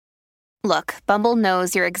Look, Bumble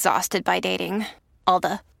knows you're exhausted by dating. All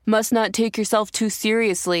the must not take yourself too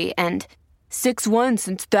seriously and 6'1"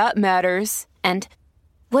 since that matters. And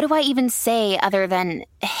what do I even say other than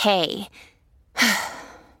hey?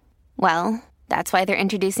 Well, that's why they're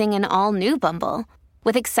introducing an all-new Bumble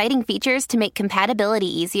with exciting features to make compatibility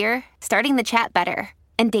easier, starting the chat better,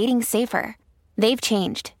 and dating safer. They've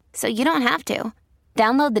changed, so you don't have to.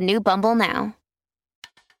 Download the new Bumble now.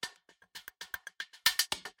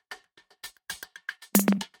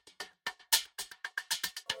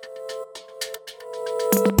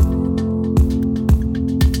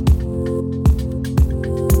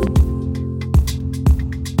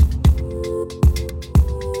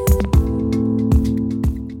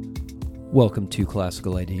 Welcome to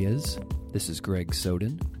Classical Ideas. This is Greg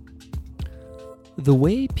Soden. The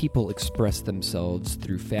way people express themselves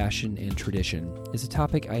through fashion and tradition is a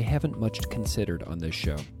topic I haven't much considered on this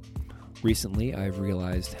show. Recently, I've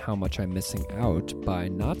realized how much I'm missing out by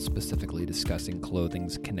not specifically discussing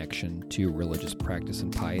clothing's connection to religious practice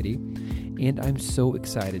and piety, and I'm so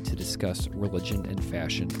excited to discuss religion and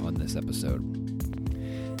fashion on this episode.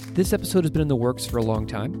 This episode has been in the works for a long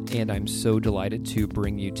time, and I'm so delighted to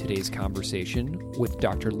bring you today's conversation with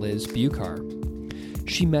Dr. Liz Bucar.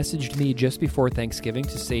 She messaged me just before Thanksgiving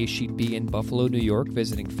to say she'd be in Buffalo, New York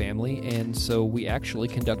visiting family, and so we actually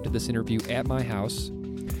conducted this interview at my house.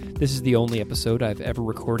 This is the only episode I've ever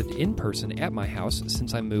recorded in person at my house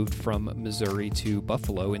since I moved from Missouri to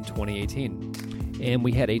Buffalo in 2018. And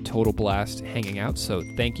we had a total blast hanging out, so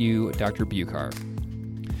thank you, Dr. Bucar.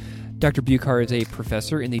 Dr. Bucar is a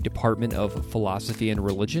professor in the Department of Philosophy and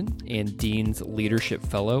Religion and Dean's Leadership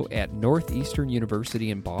Fellow at Northeastern University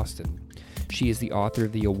in Boston. She is the author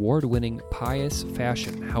of the award-winning Pious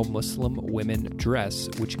Fashion: How Muslim Women Dress,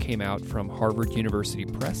 which came out from Harvard University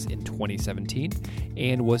Press in 2017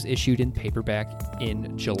 and was issued in paperback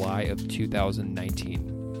in July of 2019.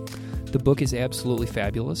 The book is absolutely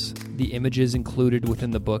fabulous. The images included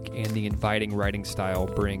within the book and the inviting writing style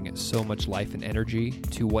bring so much life and energy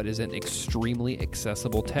to what is an extremely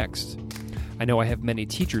accessible text. I know I have many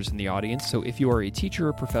teachers in the audience, so if you are a teacher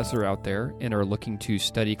or professor out there and are looking to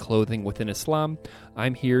study clothing within Islam,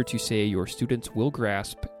 I'm here to say your students will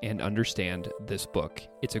grasp and understand this book.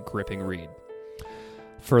 It's a gripping read.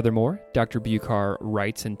 Furthermore, Dr. Bucar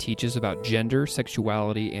writes and teaches about gender,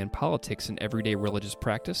 sexuality, and politics in everyday religious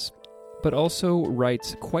practice, but also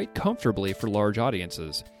writes quite comfortably for large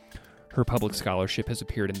audiences. Her public scholarship has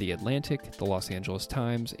appeared in The Atlantic, The Los Angeles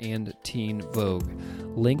Times, and Teen Vogue.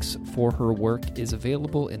 Links for her work is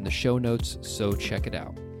available in the show notes, so check it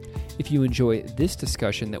out. If you enjoy this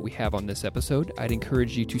discussion that we have on this episode, I'd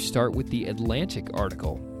encourage you to start with the Atlantic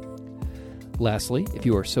article. Lastly, if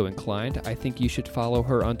you are so inclined, I think you should follow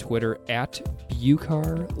her on Twitter at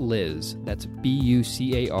BucarLiz. That's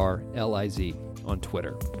BucarLiz on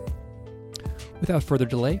Twitter. Without further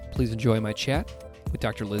delay, please enjoy my chat with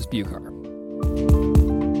Dr. Liz Bucar.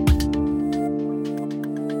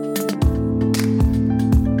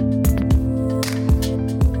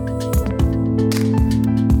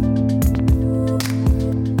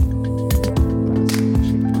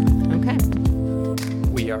 Okay.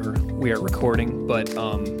 We are recording, but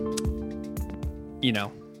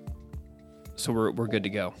so we're good to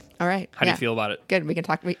go. All right. How do you feel about it? Good. We can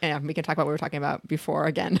talk. We can talk about what we were talking about before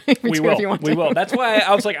again. We will. That's why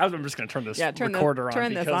I was like, I'm just going to turn this recorder on.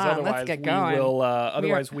 Turn this because on. Otherwise Let's get going.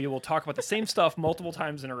 We will talk about the same stuff multiple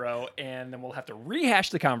times in a row, and then we'll have to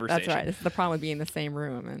rehash the conversation. That's right. This is the problem with being in the same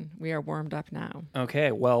room, and we are warmed up now.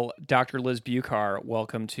 Okay. Well, Dr. Liz Bucar,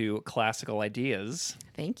 welcome to Classical Ideas.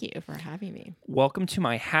 Thank you for having me. Welcome to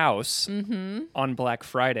my house on Black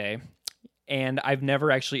Friday. And I've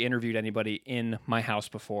never actually interviewed anybody in my house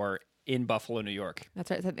before in Buffalo, New York.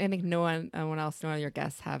 That's right. So I think no one else, none of your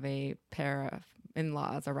guests have a pair of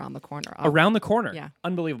in-laws around the corner. Around the corner. Yeah.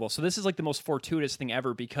 Unbelievable. So this is like the most fortuitous thing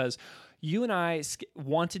ever because you and I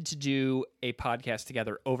wanted to do a podcast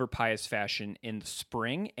together over Pious Fashion in the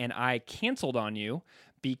spring, and I canceled on you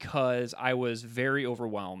because I was very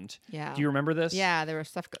overwhelmed. Yeah. Do you remember this? Yeah, there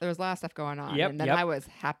was a lot of stuff going on. Yep, and then I was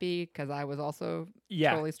happy because I was also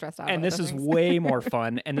totally stressed out. And this is way more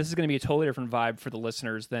fun. And this is going to be a totally different vibe for the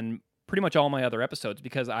listeners than pretty much all my other episodes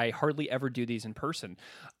because I hardly ever do these in person.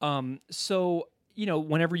 So you know,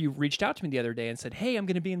 whenever you reached out to me the other day and said, hey, I'm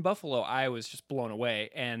going to be in Buffalo, I was just blown away.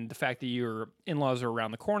 And the fact that your in-laws are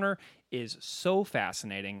around the corner is so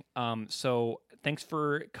fascinating. So thanks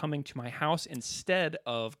for coming to my house instead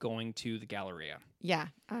of going to the Galleria. Yeah.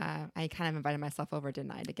 I kind of invited myself over,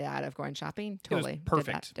 didn't I, to get out of going shopping? Totally. It was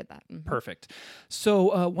perfect. Did that. Mm-hmm. Perfect.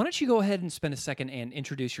 So why don't you go ahead and spend a second and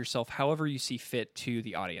introduce yourself however you see fit to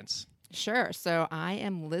the audience. Sure. So I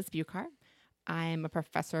am Liz Buchart. I'm a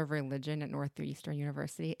professor of religion at Northeastern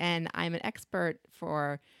University, and I'm an expert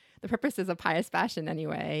for the purposes of pious fashion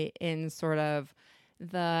anyway, in sort of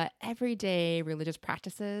the everyday religious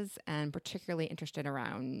practices, and particularly interested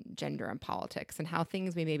around gender and politics and how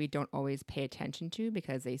things we maybe don't always pay attention to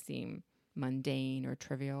because they seem mundane or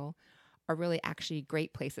trivial are really actually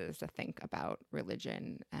great places to think about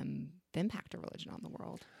religion and the impact of religion on the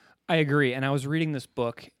world. I agree. And I was reading this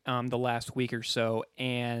book the last week or so,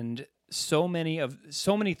 and so many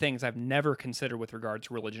things I've never considered with regard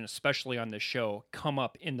to religion, especially on this show, come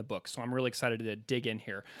up in the book. So I'm really excited to dig in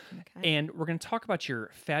here. Okay. And we're going to talk about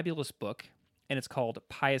your fabulous book, and it's called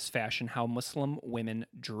Pious Fashion: How Muslim Women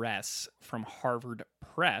Dress, from Harvard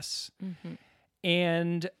Press. Mm-hmm.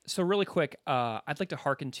 And so really quick, I'd like to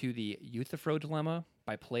hearken to the Euthyphro Dilemma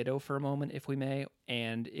by Plato for a moment, if we may.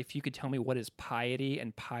 And if you could tell me what is piety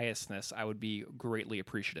and piousness, I would be greatly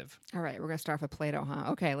appreciative. All right, we're going to start with Plato, huh?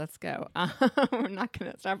 Okay, let's go. We're not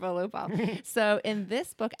going to start with a loop off. So in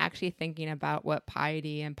this book, actually thinking about what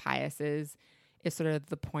piety and pious is sort of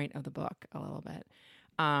the point of the book a little bit.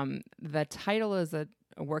 The title is a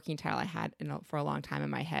working title I had for a long time in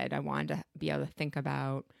my head. I wanted to be able to think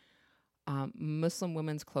about Muslim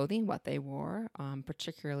women's clothing, what they wore,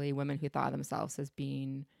 particularly women who thought of themselves as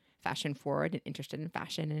being fashion forward and interested in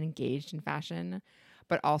fashion and engaged in fashion,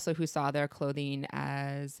 but also who saw their clothing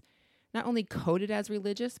as not only coded as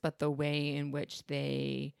religious, but the way in which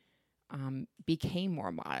they became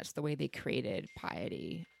more modest, the way they created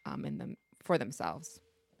piety for themselves.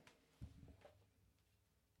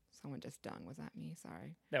 Someone just dung. Was that me?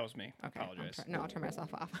 Sorry. That was me. Okay. Apologize. I'll turn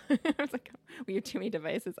myself off. I was like, we have too many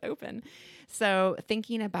devices open. So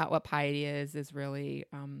thinking about what piety is really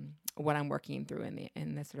what I'm working through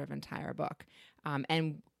in this sort of entire book.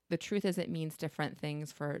 And the truth is it means different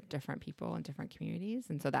things for different people and different communities.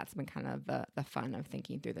 And so that's been kind of the fun of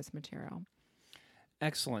thinking through this material.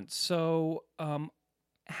 Excellent. So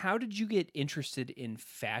how did you get interested in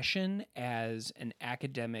fashion as an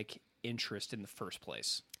academic interest in the first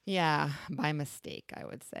place? Yeah, by mistake, I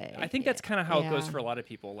would say. I think that's kind of how it goes for a lot of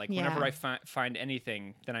people. Like whenever Yeah. I find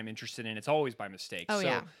anything that I'm interested in, it's always by mistake. Oh, so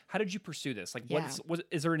yeah. how did you pursue this? Like, Yeah.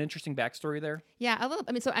 is there an interesting backstory there? Yeah, a little.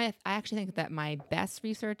 I mean, so I actually think that my best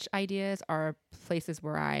research ideas are places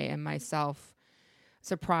where I am myself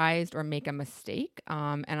surprised or make a mistake.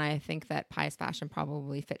 And I think that pious fashion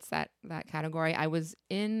probably fits that category. I was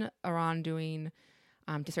in Iran doing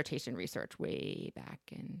dissertation research way back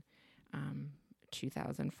in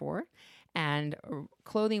 2004. And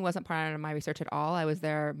clothing wasn't part of my research at all. I was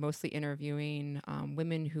there mostly interviewing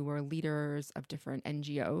women who were leaders of different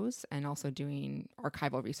NGOs and also doing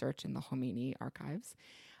archival research in the Khomeini archives.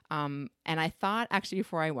 And I thought actually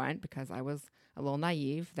before I went, because I was a little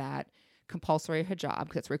naive, that compulsory hijab,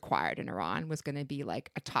 because it's required in Iran, was going to be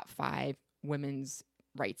like a top 5 women's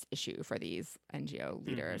rights issue for these NGO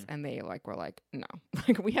leaders. Mm-hmm. And they were like, no,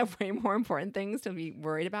 like we have way more important things to be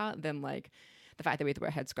worried about than like the fact that we have to wear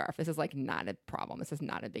a headscarf. This is like not a problem. This is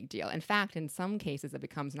not a big deal. In fact, in some cases, it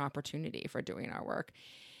becomes an opportunity for doing our work.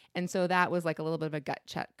 And so that was like a little bit of a gut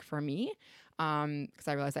check for me, because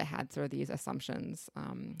I realized I had sort of these assumptions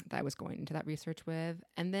that I was going into that research with.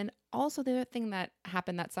 And then also the other thing that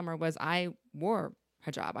happened that summer was I wore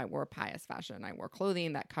hijab. I wore pious fashion. I wore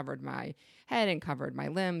clothing that covered my head and covered my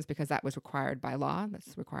limbs because that was required by law.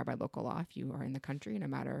 That's required by local law if you are in the country, no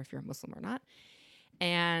matter if you're Muslim or not.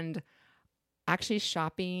 And actually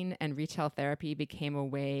shopping and retail therapy became a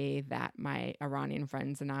way that my Iranian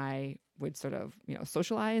friends and I would sort of,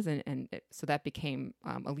 socialize. So that became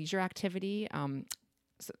a leisure activity.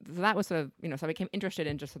 So that was sort of, so I became interested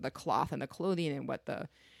in just the cloth and the clothing and what the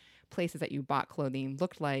places that you bought clothing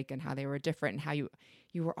looked like and how they were different and how you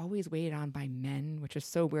were always waited on by men, which is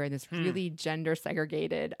so weird. This really gender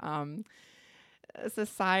segregated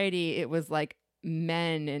society. It was like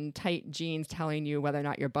men in tight jeans telling you whether or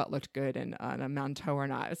not your butt looked good and on a manteau or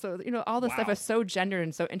not. So, all this stuff is so gendered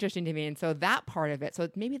and so interesting to me. And so that part of it, so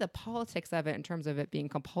maybe the politics of it in terms of it being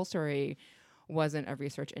compulsory wasn't a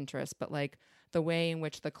research interest, but like the way in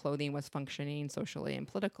which the clothing was functioning socially and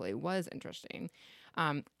politically was interesting.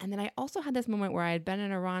 And then I also had this moment where I had been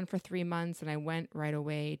in Iran for 3 months and I went right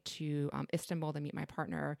away to Istanbul to meet my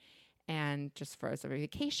partner and just for as a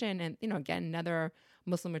vacation. And, again, another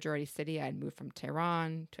Muslim majority city. I had moved from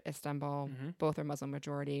Tehran to Istanbul. Mm-hmm. Both are Muslim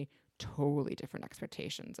majority, totally different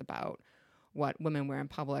expectations about what women wear in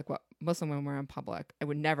public, what Muslim women wear in public. I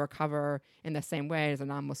would never cover in the same way as a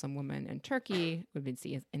non-Muslim woman in Turkey would be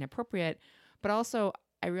seen as inappropriate. But also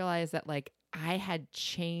I realized that like I had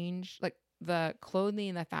changed, like the clothing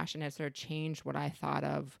and the fashion had sort of changed what I thought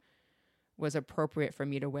of was appropriate for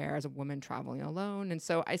me to wear as a woman traveling alone. And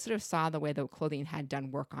so I sort of saw the way the clothing had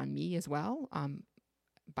done work on me as well,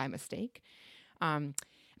 by mistake.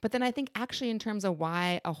 But then I think actually in terms of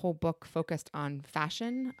why a whole book focused on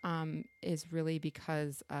fashion is really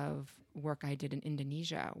because of work I did in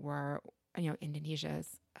Indonesia, where, Indonesia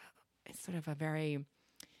is it's sort of a very, in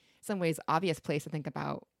some ways, obvious place to think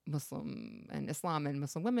about Muslim and Islam and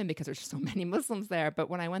Muslim women because there's so many Muslims there. But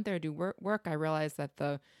when I went there to do work, I realized that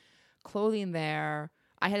the clothing there,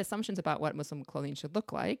 I had assumptions about what Muslim clothing should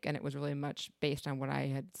look like, and it was really much based on what I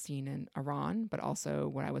had seen in Iran, but also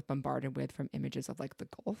what I was bombarded with from images of like the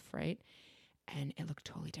Gulf, right? And it looked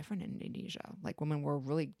totally different in Indonesia. Like women wore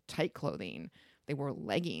really tight clothing. They wore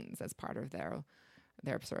leggings as part of their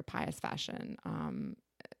sort of pious fashion.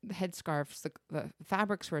 The headscarves, the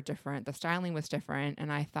fabrics were different. The styling was different.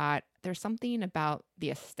 And I thought there's something about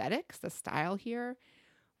the aesthetics, the style here,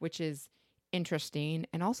 which is interesting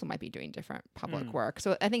and also might be doing different public work.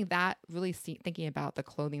 So I think that really thinking about the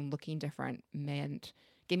clothing looking different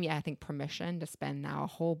gave me, I think, permission to spend now a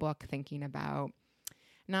whole book thinking about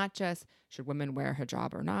not just should women wear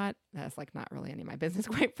hijab or not. That's like not really any of my business,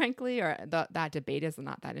 quite frankly, or that debate is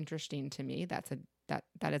not that interesting to me. That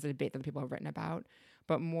is a debate that people have written about,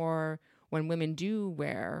 but more when women do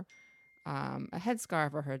wear a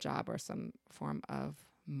headscarf or hijab or some form of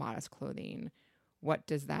modest clothing, why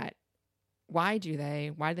do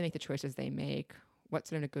they make the choices they make? What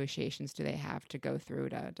sort of negotiations do they have to go through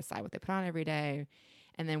to decide what they put on every day?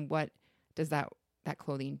 And then what does that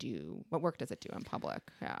clothing do? What work does it do in public?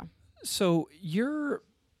 Yeah. So you're,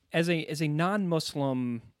 as a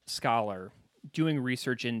non-Muslim scholar, doing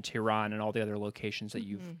research in Tehran and all the other locations that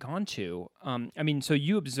you've gone to. So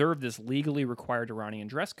you observed this legally required Iranian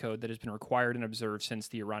dress code that has been required and observed since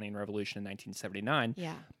the Iranian Revolution in 1979.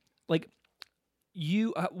 Yeah. Like,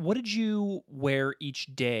 what did you wear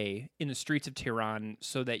each day in the streets of Tehran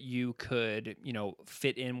so that you could,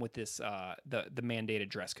 fit in with this the mandated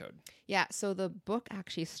dress code? Yeah. So the book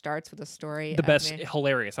actually starts with a story.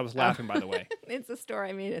 Hilarious. I was laughing, by the way. It's a story.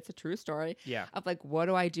 I mean, it's a true story. Yeah. Of like, what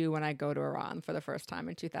do I do when I go to Iran for the first time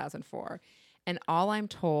in 2004? And all I'm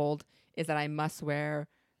told is that I must wear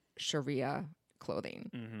Sharia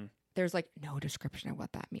clothing. Mm-hmm. There's like no description of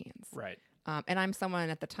what that means. Right. And I'm someone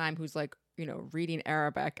at the time who's like, reading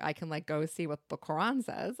Arabic. I can like go see what the Quran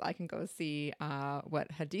says. I can go see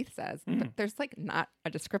what Hadith says. But there's like not a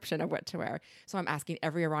description of what to wear. So I'm asking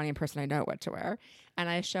every Iranian person I know what to wear. And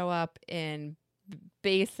I show up in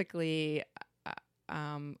basically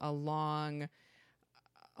a long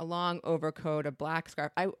overcoat, a black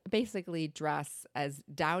scarf. I basically dress as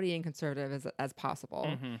dowdy and conservative as possible.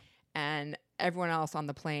 Mm-hmm. And everyone else on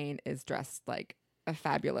the plane is dressed like a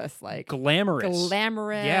fabulous, like glamorous.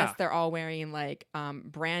 Yeah. They're all wearing like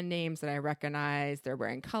brand names that I recognize. They're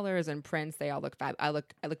wearing colors and prints. They all look fab.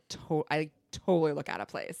 I totally look out of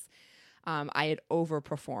place. I had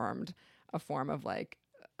overperformed a form of like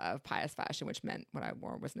pious fashion, which meant what I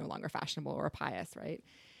wore was no longer fashionable or pious, right?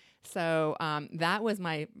 So that was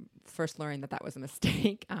my first learning that was a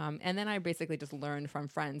mistake. And then I basically just learned from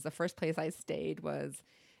friends. The first place I stayed was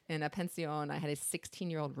in a pension. I had a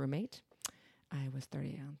 16-year-old roommate. I was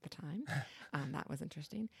 30 at the time. That was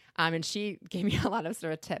interesting. And she gave me a lot of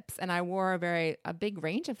sort of tips. And I wore a big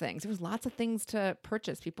range of things. There was lots of things to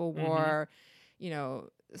purchase. People wore,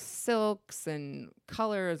 silks and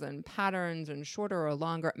colors and patterns and shorter or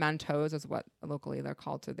longer manteaus is what locally they're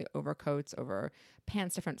called, to the overcoats over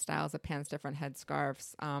pants, different styles of pants, different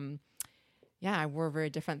headscarves. I wore very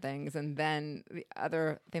different things. And then the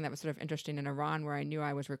other thing that was sort of interesting in Iran, where I knew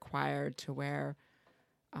I was required to wear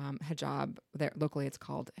hijab. There, locally, it's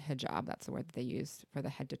called hijab. That's the word that they use for the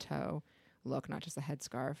head to toe look, not just a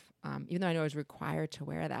headscarf. Even though I know I was required to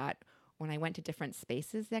wear that, when I went to different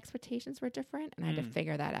spaces, the expectations were different, and I had to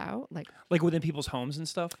figure that out. Like within people's homes and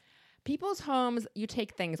stuff? People's homes, you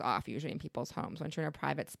take things off usually in people's homes. Once you're in a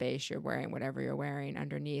private space, you're wearing whatever you're wearing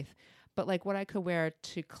underneath. But like what I could wear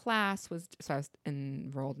to class so I was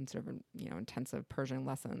enrolled in sort of, intensive Persian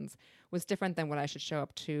lessons, was different than what I should show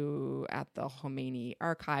up to at the Khomeini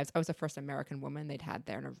archives. I was the first American woman they'd had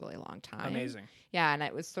there in a really long time. Amazing. Yeah, and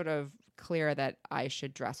it was sort of clear that I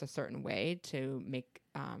should dress a certain way to make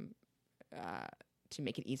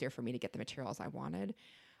it easier for me to get the materials I wanted.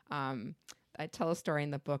 I tell a story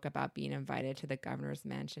in the book about being invited to the governor's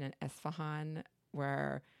mansion in Isfahan,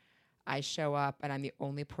 where I show up and I'm the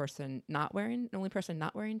only person not wearing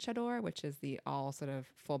chador, which is the all sort of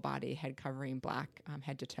full body head covering black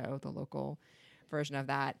head to toe, the local version of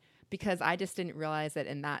that, because I just didn't realize that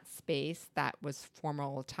in that space that was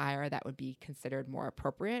formal attire that would be considered more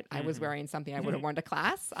appropriate. I was wearing something I would have worn to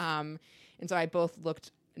class. And so I both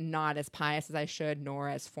looked not as pious as I should, nor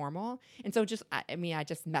as formal. And so I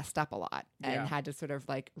just messed up a lot and had to sort of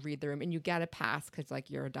like read the room. And you get a pass because like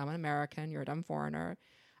you're a dumb American, you're a dumb foreigner.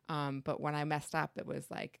 But when I messed up, it was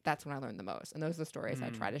like, that's when I learned the most. And those are the stories I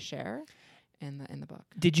try to share in the book.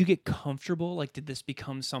 Did you get comfortable? Like, did this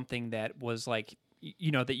become something that was like,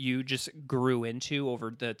 that you just grew into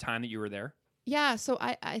over the time that you were there? Yeah. So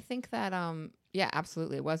I think that,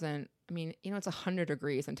 absolutely. It wasn't, it's 100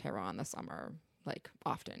 degrees in Tehran this summer, like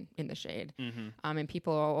often in the shade. And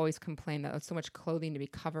people always complain that there's so much clothing to be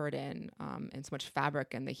covered in, and so much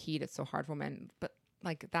fabric and the heat. It's so hard for women. But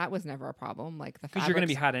like that was never a problem. Like the because you're going to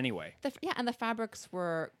be hot anyway. And the fabrics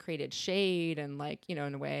were created shade and like, in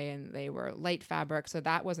a way, and they were light fabric. So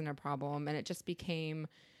that wasn't a problem. And it just became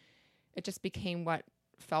what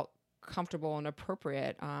felt comfortable and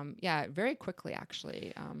appropriate. Very quickly,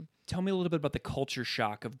 actually. Tell me a little bit about the culture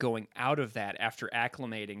shock of going out of that after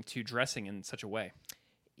acclimating to dressing in such a way.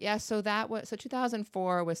 Yeah, so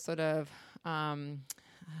 2004 was sort of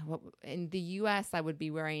in the U.S. I would be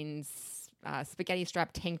wearing spaghetti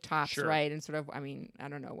strap tank tops, right? And sort of, I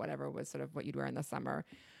don't know, whatever was sort of what you'd wear in the summer.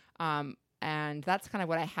 And that's kind of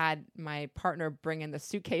what I had my partner bring in the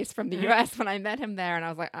suitcase from the U.S. when I met him there. And I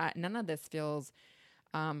was like, none of this feels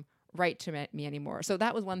right to me anymore. So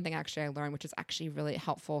that was one thing actually I learned, which is actually really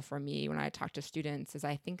helpful for me when I talk to students, is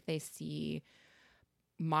I think they see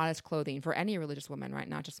modest clothing for any religious woman, right?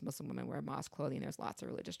 Not just Muslim women wear modest clothing. There's lots of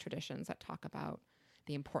religious traditions that talk about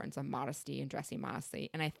the importance of modesty and dressing modestly.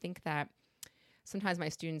 And I think that sometimes my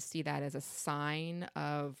students see that as a sign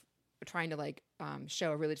of trying to like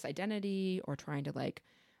show a religious identity or trying to like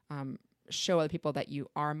show other people that you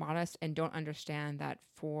are modest, and don't understand that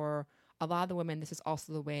for a lot of the women, this is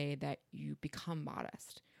also the way that you become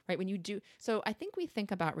modest, right? When you do, so I think we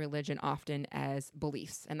think about religion often as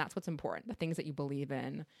beliefs, and that's what's important, the things that you believe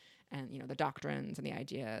in and, the doctrines and the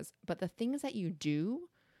ideas. But the things that you do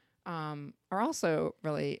are also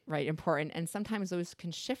really, right, important. And sometimes those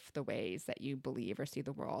can shift the ways that you believe or see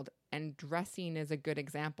the world. And dressing is a good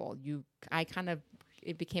example.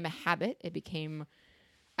 It became a habit.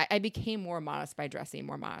 I became more modest by dressing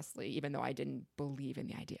more modestly, even though I didn't believe in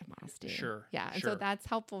the idea of modesty. Sure. Yeah. And so that's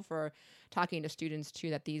helpful for talking to students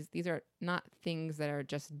too, that these are not things that are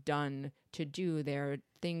just done to do. They're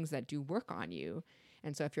things that do work on you.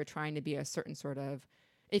 And so if you're trying to be a certain sort of,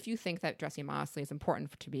 if you think that dressing modestly is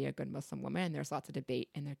important to be a good Muslim woman, and there's lots of debate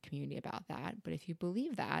in the community about that. But if you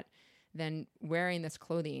believe that, then wearing this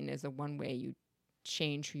clothing is the one way you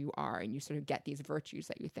change who you are, and you sort of get these virtues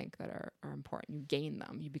that you think that are important. You gain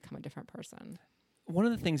them. You become a different person. One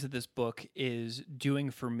of the things that this book is doing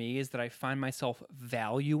for me is that I find myself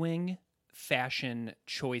valuing fashion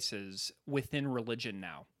choices within religion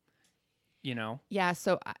now. Yeah.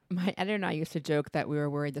 So my editor and I used to joke that we were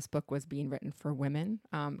worried this book was being written for women,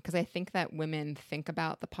 because I think that women think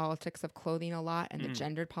about the politics of clothing a lot and the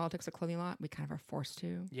gendered politics of clothing a lot. We kind of are forced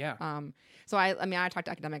to. Yeah. So I talk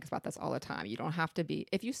to academics about this all the time. You don't have to be,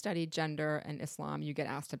 if you study gender and Islam, you get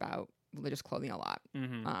asked about religious clothing a lot.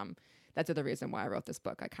 That's the other reason why I wrote this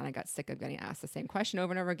book. I kind of got sick of getting asked the same question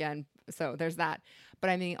over and over again. So there's that.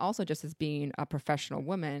 But also just as being a professional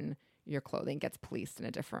woman, your clothing gets policed in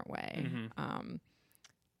a different way.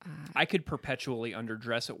 I could perpetually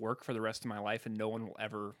underdress at work for the rest of my life, and no one will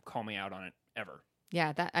ever call me out on it, ever.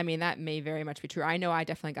 Yeah, that may very much be true. I know I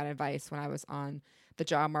definitely got advice when I was on the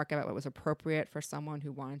job market about what was appropriate for someone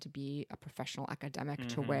who wanted to be a professional academic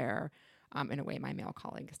to wear, in a way my male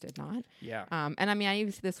colleagues did not. Yeah. And I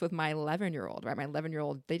even see this with my 11-year-old, right? My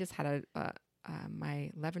 11-year-old, they just had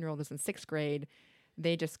my 11-year-old is in 6th grade.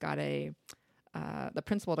 They just got the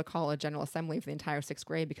principal to call a general assembly for the entire 6th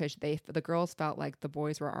grade because the girls felt like the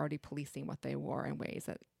boys were already policing what they wore in ways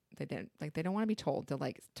that they didn't, like, they don't want to be told to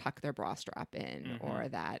like tuck their bra strap in or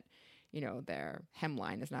that, their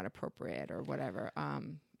hemline is not appropriate or whatever.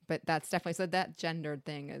 But that's definitely, so that gendered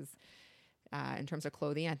thing is, in terms of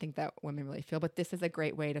clothing, I think that women really feel, but this is a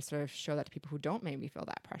great way to sort of show that to people who don't maybe feel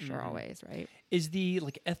that pressure always, right? Is the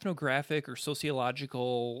like ethnographic or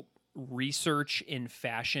sociological research in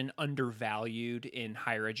fashion undervalued in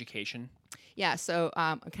higher education? Yeah, so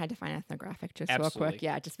can I define ethnographic just real quick?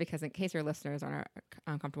 Yeah, just because in case your listeners aren't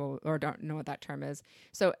uncomfortable or don't know what that term is.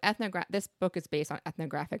 So this book is based on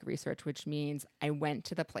ethnographic research, which means I went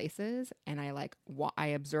to the places and I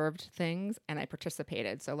observed things and I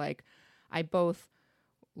participated. So like I both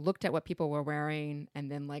looked at what people were wearing and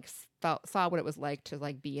then like saw what it was like to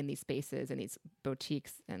like be in these spaces and these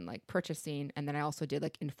boutiques and like purchasing. And then I also did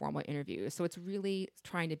like informal interviews. So it's really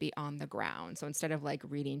trying to be on the ground. So instead of like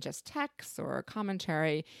reading just text or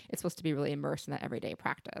commentary, it's supposed to be really immersed in that everyday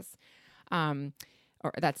practice.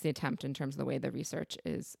 or that's the attempt in terms of the way the research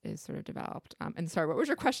is sort of developed. And sorry, what was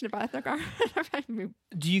your question about ethnic art?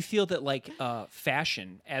 Do you feel that like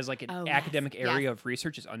fashion as like an academic area Yes. of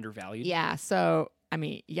research is undervalued? Yeah. So, I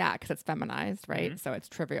mean, yeah, because it's feminized, right? So it's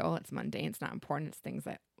trivial, it's mundane, it's not important. It's things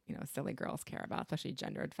that, silly girls care about, especially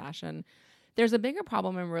gendered fashion. There's a bigger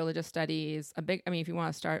problem in religious studies. If you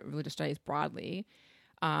want to start religious studies broadly,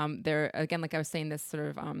 there, again, like I was saying, this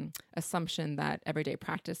sort of assumption that everyday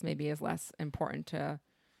practice maybe is less important to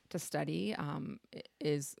study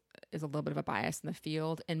is a little bit of a bias in the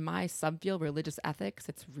field. In my subfield, religious ethics,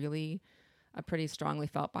 it's really a pretty strongly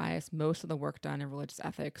felt bias. Most of the work done in religious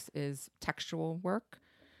ethics is textual work,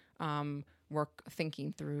 work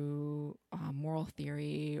thinking through moral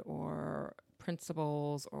theory or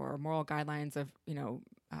principles or moral guidelines of,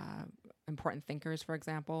 important thinkers, for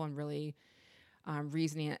example, and really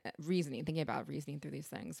reasoning, thinking about reasoning through these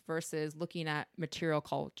things versus looking at material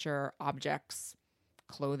culture, objects,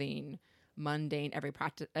 clothing, mundane,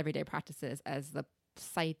 everyday practices as the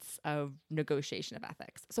sites of negotiation of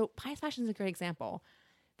ethics. So pious fashion is a great example.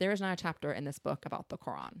 There is not a chapter in this book about the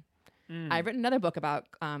Quran. I've written another book about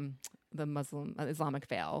the Islamic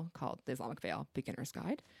veil called The Islamic Veil, Beginner's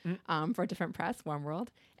Guide, for Different Press, One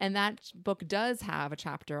World. And that book does have a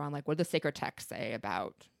chapter on like, what do the sacred texts say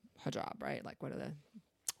about hijab, right? Like what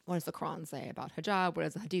does the Quran say about hijab? What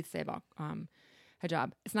does the Hadith say about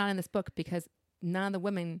hijab? It's not in this book because none of the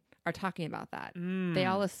women are talking about that. They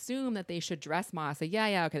all assume that they should dress modestly.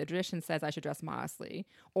 Yeah, okay, the tradition says I should dress modestly,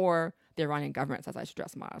 or the Iranian government says I should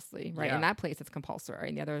dress modestly, right? Yeah. In that place, it's compulsory.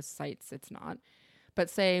 In the other sites, it's not.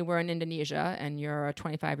 But say we're in Indonesia and you're a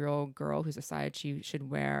 25-year-old girl who's decided she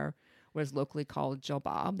should wear what is locally called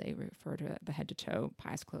jilbab. They refer to the head-to-toe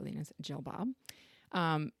pious clothing as jilbab.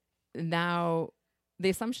 Now, the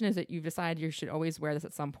assumption is that you've decided you should always wear this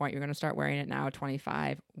at some point. You're going to start wearing it now at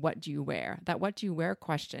 25. What do you wear? That what do you wear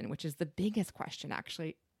question, which is the biggest question,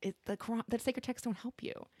 actually, the sacred texts don't help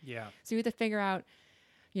you. Yeah. So you have to figure out,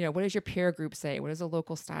 what does your peer group say? What does the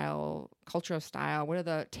local style, cultural style? What do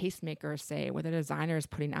the tastemakers say? What are the designers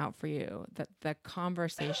putting out for you? The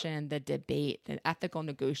conversation, the debate, the ethical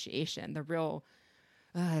negotiation, the real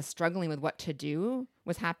struggling with what to do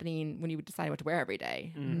was happening when you decided what to wear every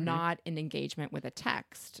day, not in engagement with a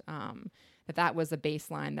text. That was a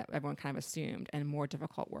baseline that everyone kind of assumed, and more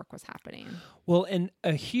difficult work was happening. Well, and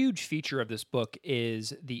a huge feature of this book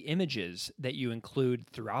is the images that you include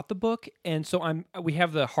throughout the book. And so we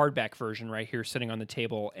have the hardback version right here sitting on the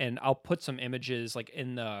table, and I'll put some images like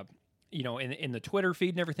in the in the Twitter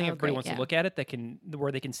feed and everything. Everybody wants to look at it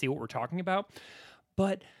where they can see what we're talking about.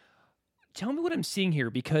 But tell me what I'm seeing here,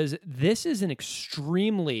 because this is an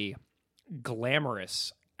extremely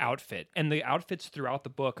glamorous outfit, and the outfits throughout the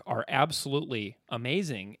book are absolutely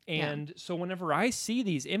amazing. And so whenever I see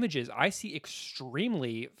these images, I see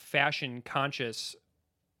extremely fashion conscious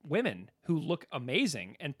women who look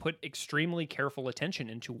amazing and put extremely careful attention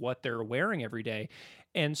into what they're wearing every day.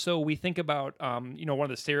 And so we think about, one of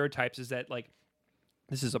the stereotypes is that like,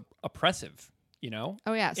 this is oppressive, in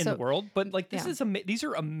the world, but like this is these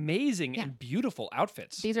are amazing and beautiful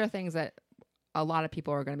outfits. These are things that a lot of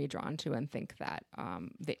people are going to be drawn to and think that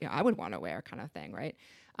I would want to wear, kind of thing, right?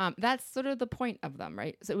 That's sort of the point of them,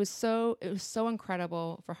 right? So it was so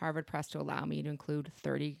incredible for Harvard Press to allow me to include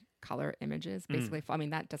 30 color images, basically. I mean,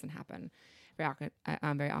 that doesn't happen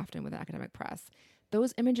very often with an academic press.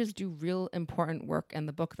 Those images do real important work in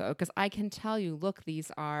the book, though, because I can tell you, look, these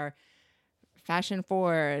are fashion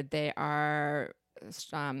forward, they are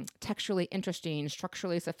texturally interesting,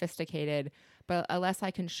 structurally sophisticated, but unless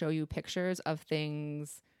I can show you pictures of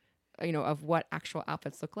things, of what actual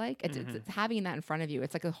outfits look like, it's having that in front of you.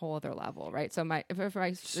 It's like a whole other level, right? So for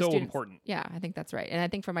my students, important. Yeah, I think that's right. And I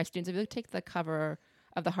think for my students, if you take the cover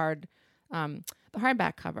of the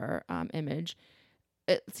hardback cover image,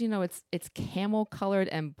 it's camel colored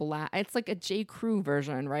and black. It's like a J. Crew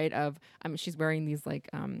version, right? Of she's wearing these like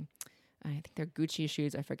I think they're Gucci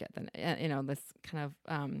shoes. I forget them. This kind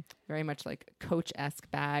of very much like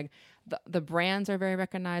Coach-esque bag. The brands are very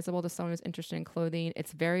recognizable to someone who's interested in clothing.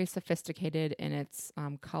 It's very sophisticated in its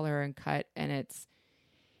color and cut, and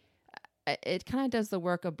it kind of does the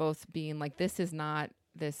work of both being like, this is not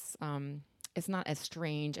this. It's not as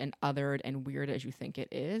strange and othered and weird as you think it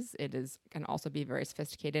is. Can also be very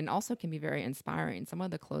sophisticated and also can be very inspiring. Some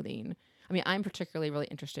of the clothing. I mean, I'm particularly really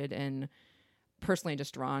interested in. Personally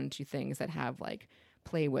just drawn to things that have like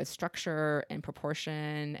play with structure and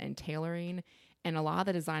proportion and tailoring. And a lot of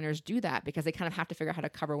the designers do that because they kind of have to figure out how to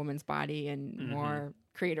cover a woman's body in more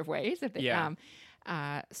creative ways. If they, the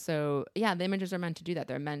images are meant to do that.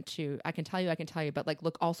 They're meant to, I can tell you, but like,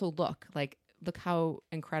 look how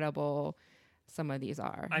incredible some of these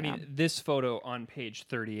are. I mean, this photo on page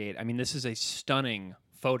 38, I mean, this is a stunning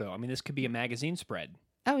photo. I mean, this could be a magazine spread.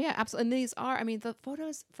 Oh, yeah, absolutely. And these are, I mean, the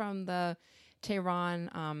photos from the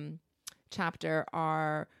Tehran chapter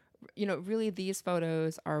are, you know, really these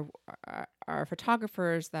photos are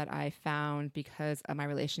photographers that I found because of my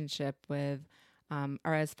relationship with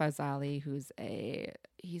Arez Fazali,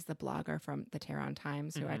 he's the blogger from the Tehran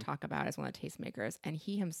Times, who I talk about as one of the tastemakers. And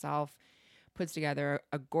he himself puts together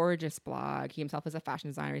a gorgeous blog. He himself is a fashion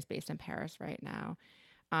designer. He's based in Paris right now.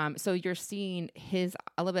 So you're seeing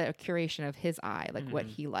a little bit of curation of his eye, like what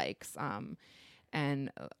he likes.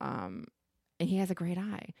 And he has a great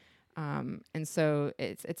eye. And so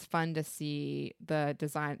it's fun to see the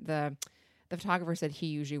design, the photographers that he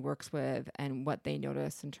usually works with and what they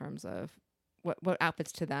notice in terms of what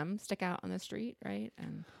outfits to them stick out on the street, right?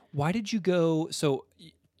 And why did you go? So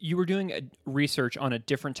you were doing a research on a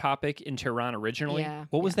different topic in Tehran originally. Yeah,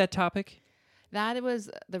 What was that topic? that was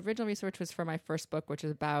the original research was for my first book, which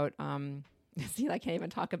is about. See, I can't even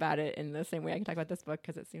talk about it in the same way I can talk about this book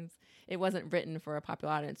because it wasn't written for a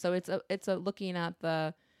popular audience. So it's looking at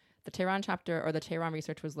the Tehran chapter, or the Tehran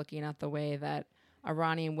research was looking at the way that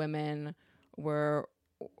Iranian women were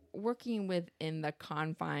working within the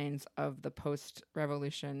confines of the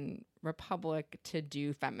post-revolution republic to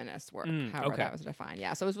do feminist work, however that was defined.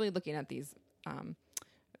 Yeah, so it was really looking at these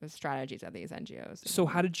strategies of these NGOs. So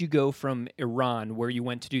how did you go from Iran, where you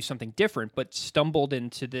went to do something different, but stumbled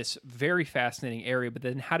into this very fascinating area? But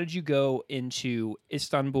then how did you go into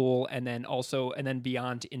Istanbul and then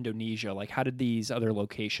beyond to Indonesia? Like, how did these other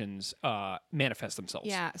locations manifest themselves?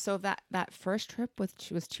 Yeah, so that first trip was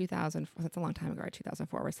 2000. That's a long time ago, right?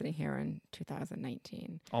 2004. We're sitting here in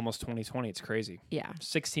 2019. Almost 2020. It's crazy. Yeah.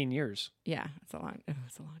 16 years. Yeah, it's a long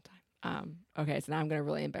time. Okay, so now I'm going to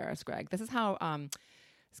really embarrass Greg. This is how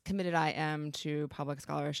committed I am to public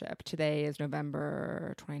scholarship. Today is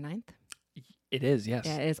November 29th. It is, yes.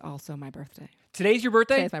 Yeah, it is also my birthday. Today's your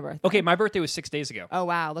birthday? Today's my birthday. Okay, my birthday was 6 days ago. Oh,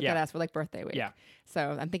 wow. Look at us. We're like birthday week. Yeah.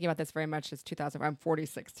 So I'm thinking about this very much as 2000. I'm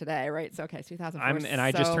 46 today, right? So, okay, 2004. And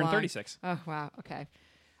I just turned 36. Oh, wow. Okay.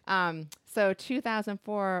 So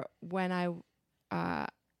 2004, when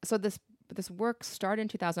so this work started in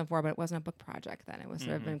 2004, but it wasn't a book project then. It was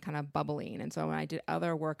sort of been kind of bubbling. And so when I did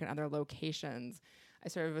other work in other locations, I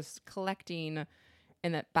sort of was collecting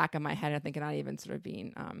in the back of my head, I think, not even sort of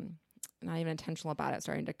being, not even intentional about it,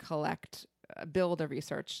 starting to collect, build a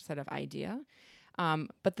research sort of idea.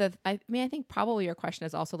 But I think probably your question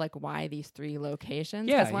is also like, why these 3 locations?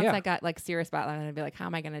 Because once I got like serious about it, I'd be like, how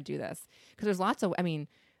am I going to do this? Because there's lots of, I mean,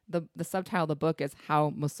 the subtitle of the book is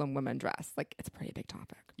How Muslim Women Dress. Like, it's a pretty big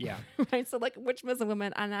topic. Yeah. Right. So like, which Muslim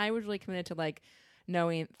women? And I was really committed to like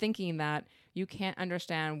thinking that you can't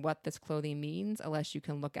understand what this clothing means unless you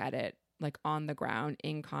can look at it like on the ground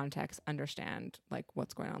in context, understand like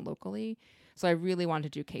what's going on locally. So I really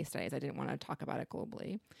wanted to do case studies. I didn't want to talk about it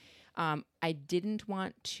globally. I didn't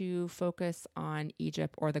want to focus on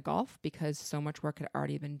Egypt or the Gulf because so much work had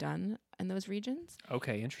already been done in those regions.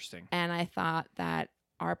 Okay, interesting. And I thought that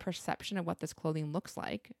our perception of what this clothing looks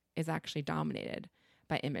like is actually dominated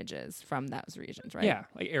by images from those regions, right? Yeah,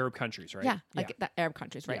 like Arab countries, right? Yeah, like the Arab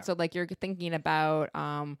countries, right? Yeah. So like you're thinking about,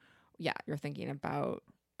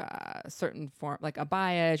 certain form, like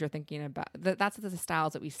abayas. You're thinking about that's the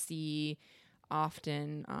styles that we see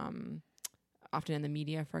often in the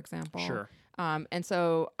media, for example. Sure. And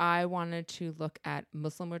so I wanted to look at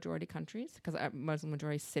Muslim majority countries, Muslim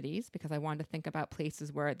majority cities, because I wanted to think about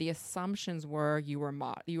places where the assumptions were you were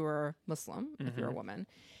Muslim if you're a woman.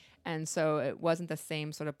 And so it wasn't the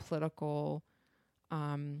same sort of political.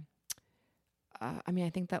 I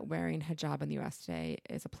think that wearing hijab in the U.S. today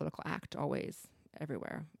is a political act always,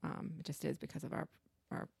 everywhere. It just is because of our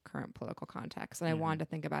current political context. And I wanted to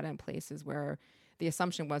think about it in places where the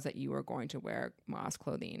assumption was that you were going to wear mosque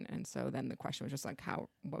clothing. And so then the question was just like,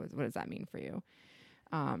 what does that mean for you?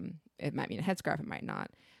 It might mean a headscarf, it might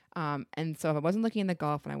not. And so if I wasn't looking in the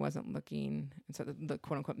Gulf and I wasn't looking in the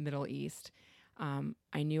quote unquote Middle East,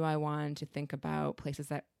 I knew I wanted to think about places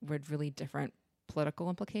that were really different political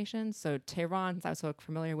implications. So Tehran, since I was so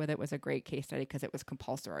familiar with it, was a great case study because it was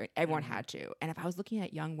compulsory. Everyone had to. And if I was looking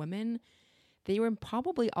at young women, they were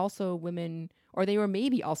probably also women, or they were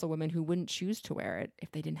maybe also women who wouldn't choose to wear it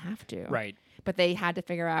if they didn't have to. Right. But they had to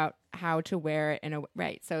figure out how to wear it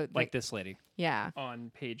right. So like this lady. Yeah.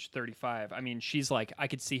 On page 35. I mean, she's like, I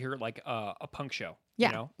could see her like a punk show. Yeah.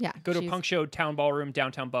 You know? Yeah. Go to a punk show, Town Ballroom,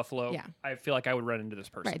 downtown Buffalo. Yeah. I feel like I would run into this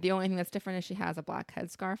person. Right. The only thing that's different is she has a black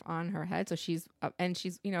headscarf on her head. So she's,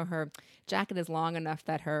 her jacket is long enough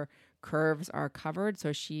that her curves are covered.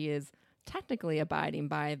 So she is technically abiding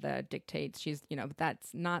by the dictates. She's,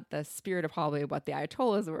 that's not the spirit of probably what the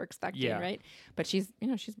Ayatollahs were expecting, Yeah. right? But she's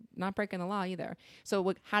not breaking the law either.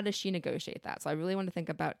 So how does she negotiate that? So I really want to think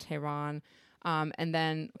about Tehran. And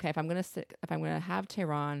then, okay, if I'm gonna have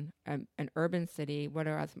Tehran, an urban city, what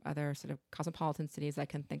are some other sort of cosmopolitan cities I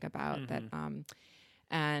can think about that?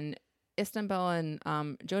 And Istanbul and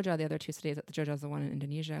Jogja, the other two cities, Jogja is the one in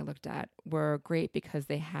Indonesia I looked at, were great because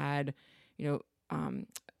they had,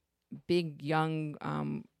 big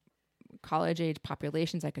young college age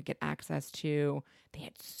populations I could get access to. They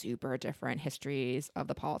had super different histories of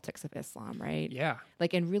the politics of Islam, right? Yeah.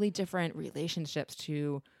 Like, and really different relationships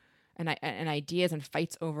to and ideas and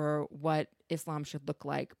fights over what Islam should look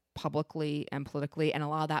like publicly and politically, and a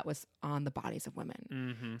lot of that was on the bodies of women.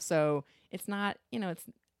 Mm-hmm. So it's not,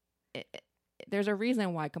 there's a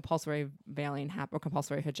reason why compulsory veiling or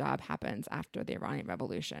compulsory hijab happens after the Iranian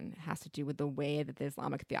Revolution. It has to do with the way that the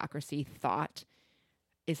Islamic theocracy thought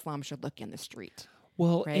Islam should look in the street.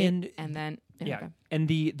 Well, right? and then yeah, and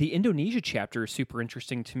the Indonesia chapter is super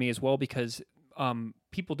interesting to me as well because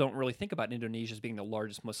people don't really think about Indonesia as being the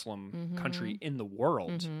largest Muslim country in the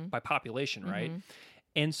world by population, right?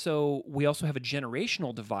 And so we also have a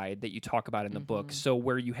generational divide that you talk about in the book. So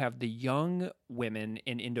where you have the young women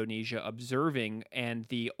in Indonesia observing and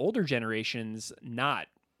the older generations not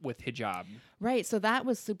with hijab. Right. So that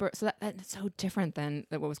was that's so different than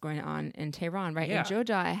what was going on in Tehran, right? Yeah. In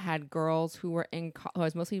Jogja, I had girls who were I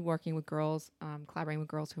was mostly working with girls, collaborating with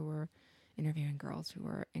girls who were interviewing girls who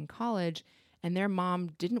were in college, and their mom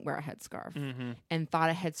didn't wear a headscarf and thought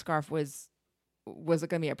a headscarf was going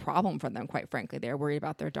to be a problem for them, quite frankly. They were worried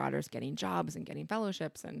about their daughters getting jobs and getting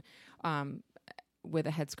fellowships, and with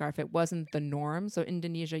a headscarf, it wasn't the norm. So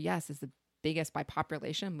Indonesia, yes, is the biggest by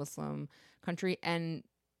population Muslim country, and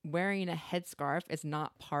wearing a headscarf is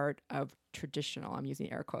not part of traditional, I'm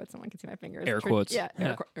using air quotes, someone can see my fingers. Air quotes. Yeah,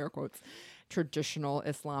 air quotes. Traditional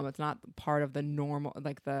Islam. It's not part of the normal,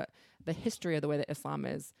 like the history of the way that Islam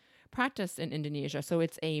is practiced in Indonesia. So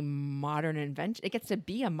it's a modern invention. It gets to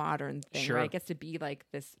be a modern thing, Sure. right? It gets to be like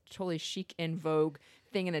this totally chic, in vogue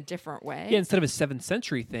thing in a different way. Yeah, instead of a 7th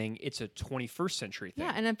century thing, it's a 21st century thing.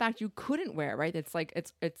 Yeah, and in fact, you couldn't wear it, right? It's like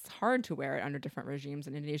it's hard to wear it under different regimes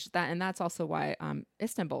in Indonesia. And that's also why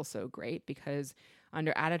Istanbul is so great, because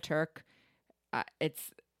under Ataturk,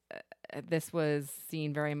 this was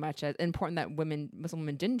seen very much as important that Muslim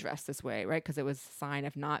women didn't dress this way, right? Because it was a sign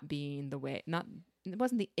of not being it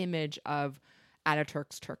wasn't the image of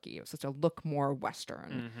Ataturk's Turkey. It was supposed to look more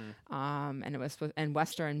Western, and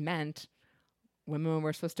Western meant women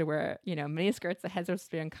were supposed to wear, mini skirts. The heads were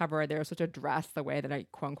supposed to be uncovered. They were supposed to dress the way that a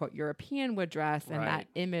quote unquote European would dress, and that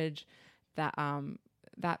image, that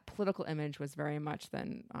political image, was very much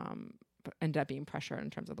then ended up being pressure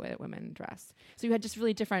in terms of the way that women dress. So you had just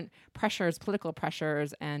really different pressures, political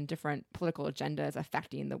pressures, and different political agendas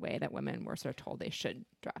affecting the way that women were sort of told they should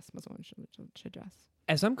dress. Muslim women should dress.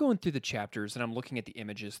 As I'm going through the chapters and I'm looking at the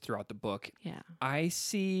images throughout the book, I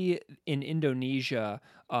see in Indonesia,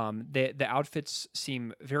 the outfits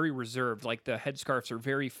seem very reserved. Like the headscarves are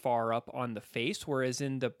very far up on the face, whereas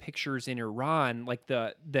in the pictures in Iran, like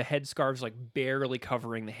the headscarves like barely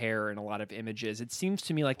covering the hair in a lot of images. It seems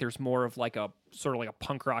to me like there's more of like a sort of like a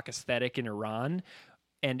punk rock aesthetic in Iran.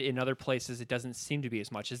 And in other places, it doesn't seem to be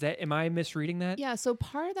as much. Am I misreading that? Yeah, so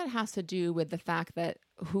part of that has to do with the fact that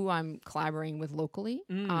who I'm collaborating with locally.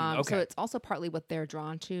 Okay. So it's also partly what they're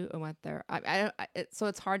drawn to and what they're. So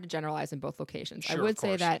it's hard to generalize in both locations. Sure, I would of say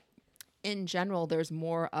course. that in general, there's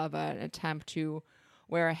more of an attempt to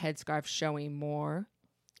wear a headscarf showing more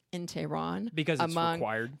in Tehran Because it's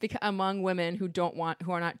required. Among women who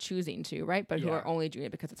are not choosing to, right, but who Yeah. are only doing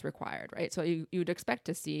it because it's required, right? So you would expect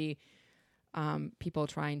to see people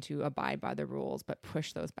trying to abide by the rules but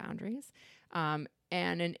push those boundaries. And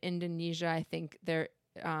in Indonesia, I think there,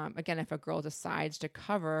 again, if a girl decides to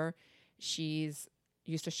cover, she's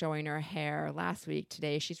used to showing her hair last week.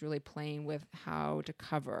 Today, she's really playing with how to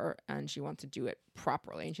cover, and she wants to do it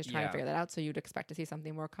properly, and she's trying to figure that out. So you'd expect to see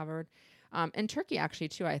something more covered. In Turkey, actually,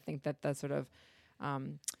 too, I think that the sort of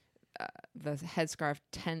the headscarf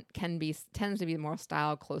tends to be more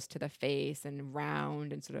styled close to the face and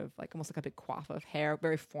round and sort of like almost like a big coif of hair,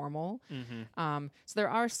 very formal. So there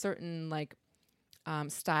are certain like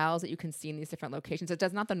styles that you can see in these different locations.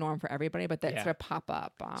 It's not the norm for everybody, but that sort of pop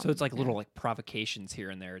up. So it's like little like provocations here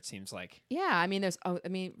and there, it seems like. Yeah, I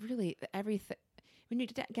mean, really everything. When you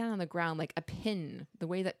get on the ground, like a pin, the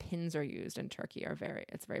way that pins are used in Turkey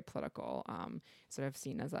it's very political, sort of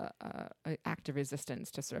seen as a act of resistance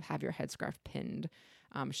to sort of have your headscarf pinned,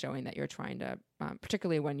 showing that you're trying to,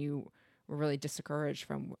 particularly when you were really discouraged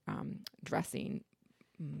from dressing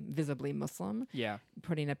visibly Muslim. Yeah.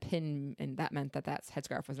 Putting a pin, and that meant that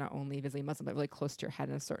headscarf was not only visibly Muslim, but really close to your head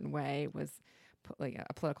in a certain way was like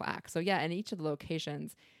a political act. So yeah, in each of the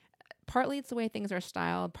locations, partly it's the way things are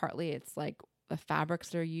styled, partly it's like the fabrics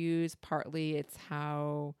that are used, partly it's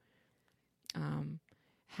how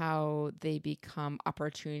they become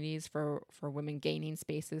opportunities for women gaining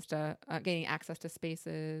spaces to gaining access to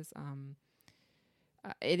spaces.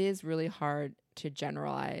 It is really hard to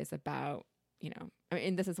generalize about,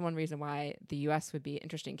 and this is one reason why the U.S. would be an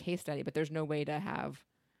interesting case study, but there's no way to have,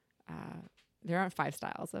 there aren't 5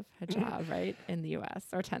 styles of hijab, right, in the U.S.,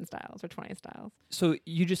 or 10 styles or 20 styles. So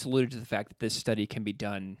you just alluded to the fact that this study can be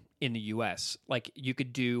done in the U.S. Like, you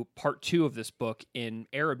could do part 2 of this book in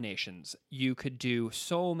Arab nations. You could do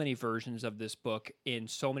so many versions of this book in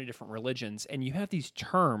so many different religions. And you have these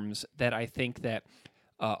terms that I think that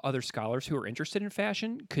other scholars who are interested in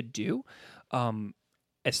fashion could do.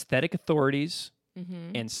 Aesthetic authorities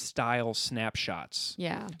and style snapshots.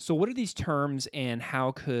 Yeah. So what are these terms, and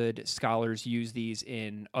how could scholars use these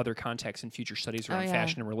in other contexts and future studies around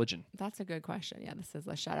fashion and religion? That's a good question. Yeah, this is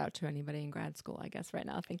a shout out to anybody in grad school, I guess, right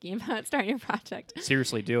now thinking about starting a project.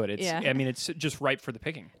 Seriously, do it. I mean, it's just ripe for the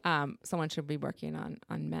picking. Someone should be working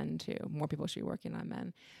on men too. More people should be working on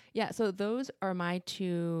men. Yeah, so those are my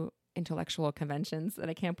 2 intellectual conventions that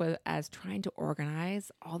I came up with as trying to organize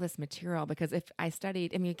all this material, because if I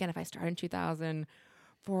started in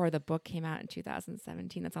 2004, the book came out in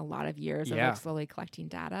 2017. That's a lot of years of like slowly collecting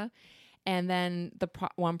data. And then the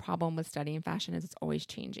one problem with studying fashion is it's always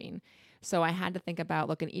changing. So I had to think about,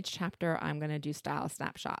 look, in each chapter, I'm going to do style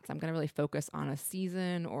snapshots. I'm going to really focus on a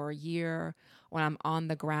season or a year when I'm on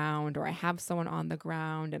the ground, or I have someone on the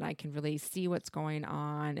ground and I can really see what's going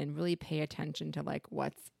on and really pay attention to like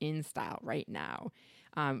what's in style right now.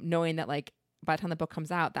 Knowing that like by the time the book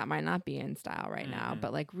comes out, that might not be in style right now,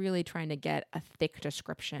 but like really trying to get a thick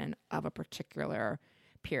description of a particular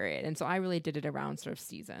period. And so I really did it around sort of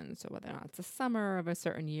seasons. So whether or not it's a summer of a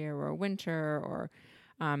certain year or a winter, or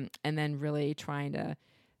and then really trying to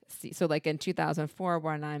see. So like in 2004,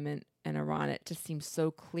 when I'm in Iran, it just seems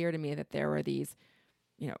so clear to me that there were these,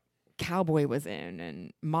 cowboy was in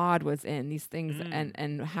and mod was in, these things,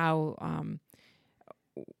 and how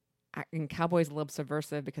and cowboy's a little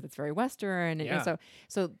subversive because it's very Western. And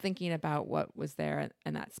so thinking about what was there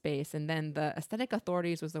in that space. And then the aesthetic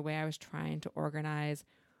authorities was the way I was trying to organize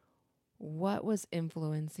what was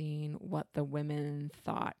influencing what the women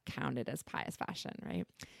thought counted as pious fashion, right?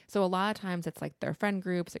 So a lot of times it's like their friend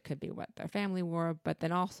groups, it could be what their family wore, but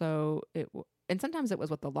then also and sometimes it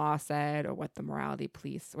was what the law said, or what the morality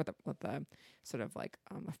police, what the sort of like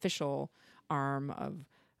official arm of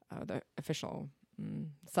the official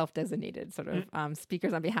self-designated sort of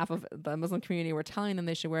speakers on behalf of the Muslim community were telling them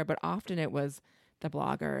they should wear, but often it was the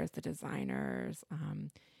bloggers, the designers,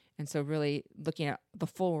 and so really looking at the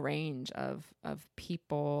full range of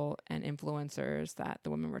people and influencers that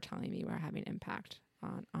the women were telling me were having impact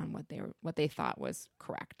on what they thought was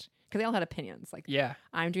correct. Because they all had opinions. Like,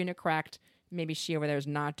 I'm doing it correct. Maybe she over there is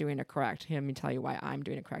not doing it correct. Let me tell you why I'm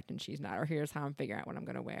doing it correct and she's not. Or here's how I'm figuring out what I'm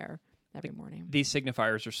going to wear every morning. These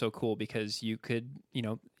signifiers are so cool because you could,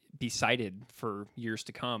 be cited for years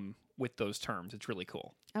to come with those terms. It's really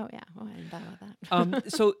cool. Oh, yeah. Well, I didn't thought about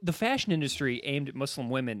that. So the fashion industry aimed at Muslim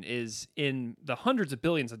women is in the hundreds of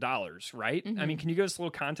billions of dollars, right? I mean, can you give us a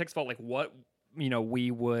little context about like what,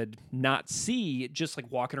 we would not see just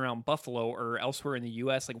like walking around Buffalo or elsewhere in the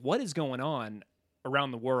U.S.? Like, what is going on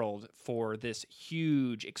around the world for this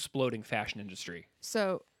huge exploding fashion industry?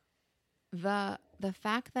 So the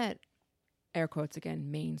fact that, air quotes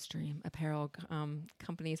again, mainstream apparel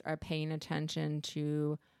companies are paying attention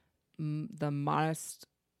to the modest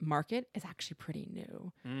market is actually pretty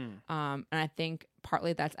new. And I think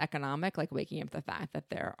partly that's economic, like waking up the fact that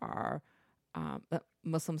there are that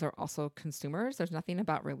Muslims are also consumers. There's nothing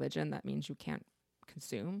about religion that means you can't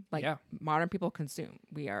consume. Like modern people consume.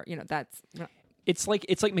 We are, that's... It's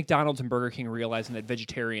like McDonald's and Burger King realizing that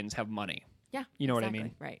vegetarians have money. Yeah. You know what I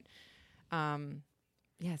mean? Right.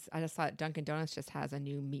 Yes, I just thought Dunkin' Donuts just has a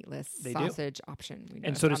new meatless sausage option.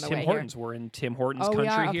 And so does Tim Hortons. We're in Tim Hortons country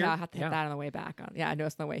here. Okay, here. I'll have to hit that on the way back. I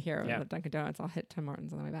noticed on the way here with Dunkin' Donuts. I'll hit Tim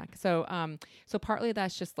Hortons on the way back. So, so partly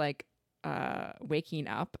that's just like waking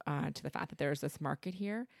up to the fact that there's this market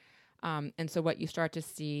here, and so what you start to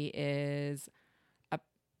see is a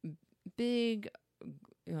big,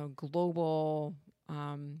 global,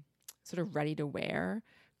 sort of ready to wear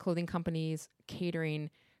clothing companies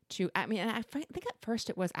catering to, I think at first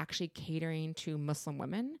it was actually catering to Muslim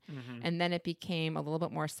women, and then it became a little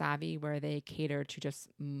bit more savvy where they cater to just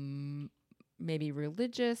maybe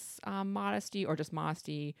religious modesty or just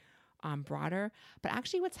modesty broader. But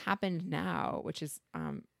actually what's happened now, which is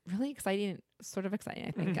really exciting, sort of exciting,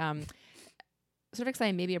 I think, sort of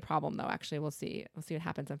exciting, maybe a problem though. Actually, we'll see what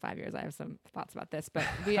happens in 5 years. I have some thoughts about this, but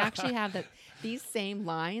we actually have that these same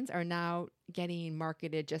lines are now getting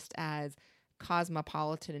marketed just as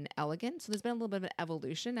cosmopolitan and elegant. So there's been a little bit of an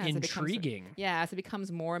evolution as Intriguing. as it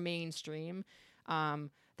becomes more mainstream.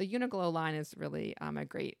 The Uniqlo line is really a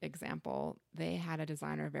great example. They had a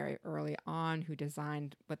designer very early on who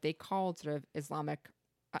designed what they called sort of Islamic,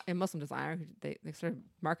 a Muslim designer. They sort of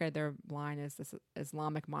marketed their line as this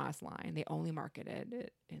Islamic modest line. They only marketed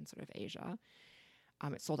it in sort of Asia.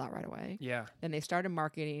 It sold out right away. Yeah. Then they started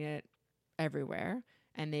marketing it everywhere,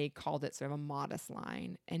 and they called it sort of a modest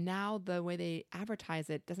line. And now the way they advertise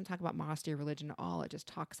it doesn't talk about modesty or religion at all. It just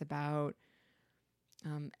talks about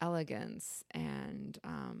elegance, and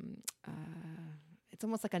it's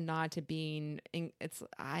almost like a nod to being.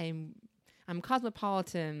 I'm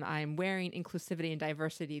cosmopolitan. I'm wearing inclusivity and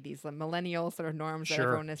diversity. These millennial sort of norms that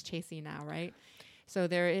everyone is chasing now, right? So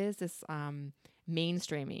there is this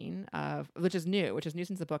mainstreaming of, which is new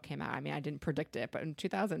since the book came out. I mean, I didn't predict it, but in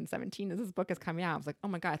 2017, as this book is coming out, I was like, oh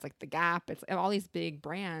my God, it's like the Gap. It's all these big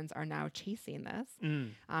brands are now chasing this.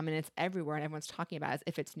 And it's everywhere, and everyone's talking about it as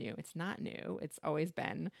if it's new. It's not new. It's always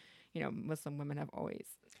been, Muslim women have always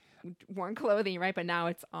worn clothing, right? But now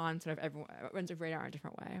it's on sort of everyone's radar in a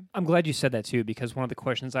different way. I'm glad you said that too, because one of the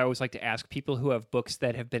questions I always like to ask people who have books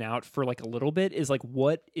that have been out for like a little bit is like,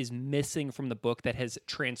 what is missing from the book that has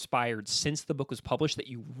transpired since the book was published that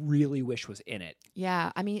you really wish was in it?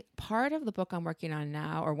 Yeah. I mean, part of the book I'm working on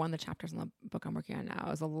now, or one of the chapters in the book I'm working on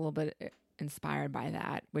now, is a little bit inspired by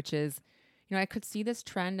that, which is, I could see this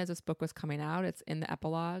trend as this book was coming out. It's in the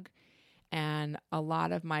epilogue. And a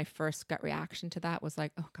lot of my first gut reaction to that was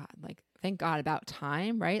like, oh God, like, thank God about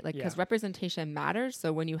time, right? Like, because representation matters.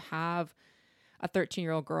 So when you have a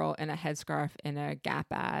 13-year-old girl in a headscarf in a Gap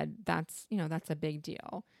ad, that's a big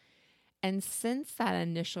deal. And since that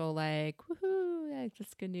initial like, woohoo,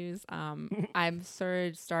 that's good news, I'm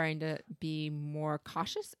starting to be more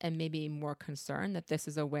cautious and maybe more concerned that this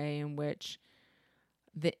is a way in which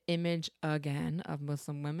the image, again, of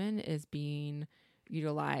Muslim women is being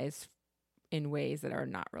utilized in ways that are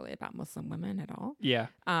not really about Muslim women at all. Yeah.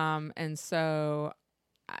 And so,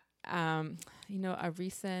 a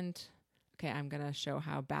recent, I'm going to show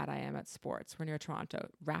how bad I am at sports. We're near Toronto.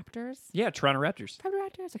 Raptors? Yeah, Toronto Raptors.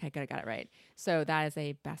 Raptors? Okay, good. I got it right. So that is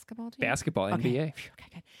a basketball team? Basketball, NBA. Okay,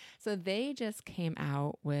 good. So they just came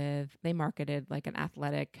out they marketed like an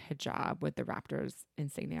athletic hijab with the Raptors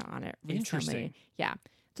insignia on it recently. Interesting. Yeah.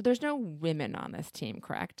 So there's no women on this team,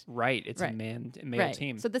 correct? Right. It's a male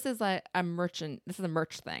team. So this is like a merchant. This is a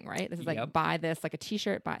merch thing, right? This is like buy this, like a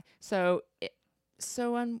T-shirt, buy. So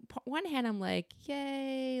on one hand, I'm like,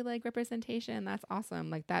 yay, like representation. That's awesome.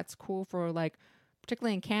 Like that's cool for like,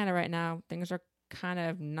 particularly in Canada right now, things are kind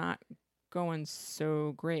of not going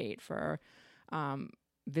so great for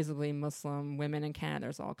visibly Muslim women in Canada.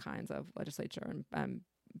 There's all kinds of legislature and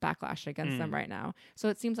backlash against them right now. So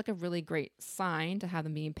it seems like a really great sign to have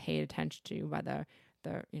them being paid attention to by the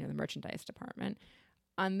merchandise department.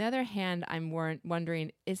 On the other hand, I'm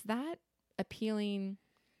wondering, is that appealing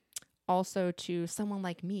also to someone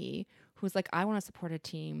like me who's like, I want to support a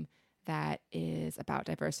team that is about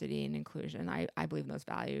diversity and inclusion. I believe in those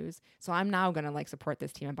values. So I'm now going to like support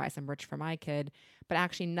this team and buy some merch for my kid, but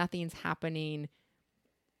actually nothing's happening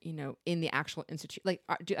in the actual institute. Like,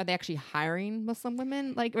 are they actually hiring Muslim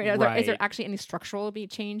women? Like, is there actually any structural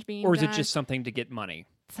change being or is done? it just something to get money?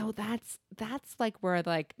 So that's like where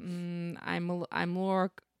like I'm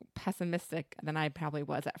more pessimistic than I probably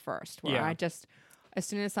was at first. Where I just, as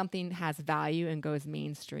soon as something has value and goes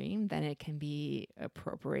mainstream, then it can be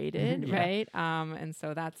appropriated, right? And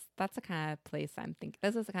so that's the kind of place I'm thinking.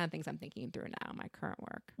 This is the kind of things I'm thinking through now in my current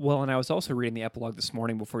work. Well, and I was also reading the epilogue this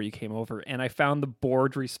morning before you came over, and I found the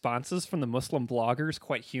board responses from the Muslim bloggers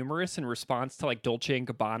quite humorous in response to like Dolce &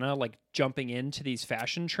 Gabbana, like jumping into these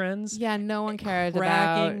fashion trends. Yeah, no one cares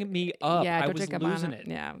cracking about me up. Yeah, I Dolce was Gabbana, losing it.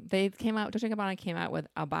 Yeah, Dolce & Gabbana came out with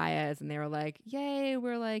abayas, and they were like, "Yay,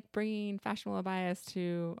 we're like bringing fashionable abayas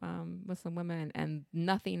to Muslim women," and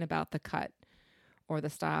nothing about the cut or the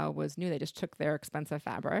style was new. They just took their expensive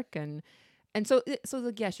fabric and so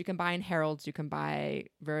like, yes, you can buy in Harrods, you can buy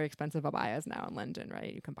very expensive abayas now in London,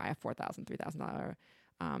 right? You can buy a $4,000,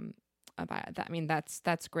 $3,000 abaya.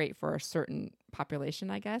 That's great for a certain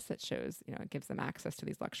population, I guess. It shows, it gives them access to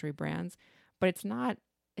these luxury brands, but it's not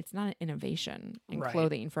an innovation in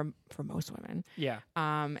clothing for most women. Yeah.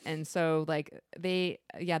 And so like the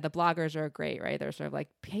bloggers are great, right? They're sort of like,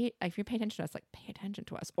 if you pay attention to us, like pay attention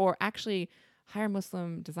to us, or actually hire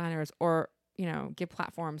Muslim designers, or give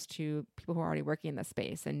platforms to people who are already working in the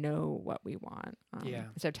space and know what we want.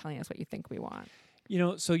 Instead of telling us what you think we want.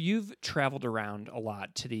 So you've traveled around a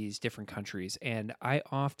lot to these different countries, and I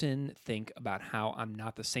often think about how I'm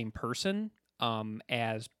not the same person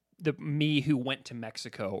as the me who went to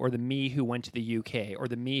Mexico, or the me who went to the UK, or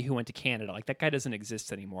the me who went to Canada. Like, that guy doesn't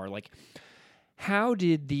exist anymore. Like, how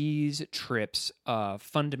did these trips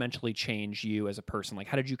fundamentally change you as a person? Like,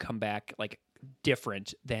 how did you come back like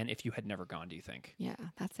different than if you had never gone, do you think? Yeah,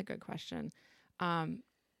 that's a good question.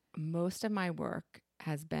 Most of my work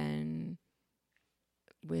has been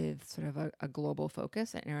with sort of a global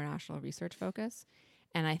focus, an international research focus.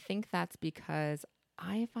 And I think that's because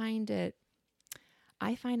I find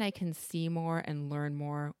I can see more and learn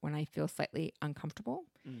more when I feel slightly uncomfortable.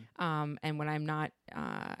 And when I'm not,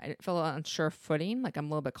 I feel on unsure footing, like I'm a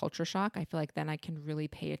little bit culture shock, I feel like then I can really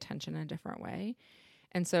pay attention in a different way.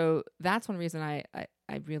 And so that's one reason I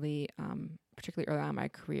really, particularly early on in my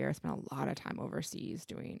career, spent a lot of time overseas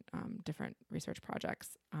doing different research projects.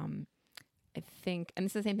 I think, and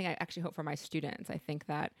this is the same thing I actually hope for my students. I think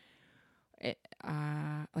that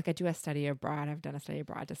like I do a study abroad. I've done a study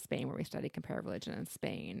abroad to Spain where we study comparative religion in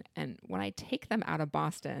Spain. And when I take them out of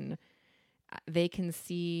Boston, they can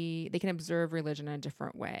observe religion in a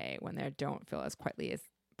different way when they don't feel as quietly as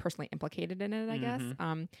personally implicated in it, I guess.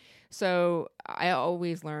 So I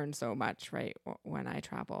always learn so much, right, when I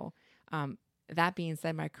travel. That being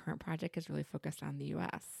said, my current project is really focused on the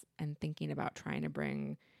U.S. and thinking about trying to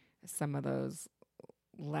bring some of those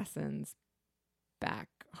lessons back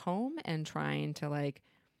home and trying to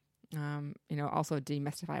also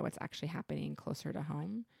demystify what's actually happening closer to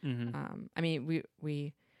home. I mean,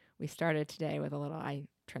 we started today with I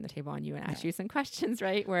turned the table on you and asked you some questions,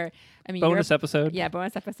 right? Where, I mean, bonus episode. Yeah,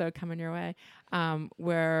 bonus episode coming your way.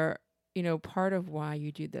 Where, part of why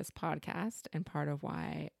you do this podcast and part of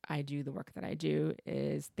why I do the work that I do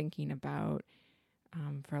is thinking about,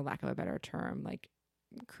 for lack of a better term, like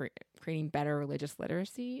creating better religious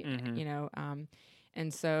literacy,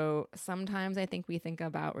 and so sometimes I think we think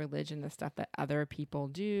about religion, the stuff that other people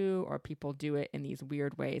do, or people do it in these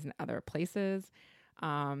weird ways in other places.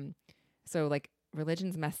 So like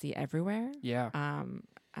religion's messy everywhere. Yeah.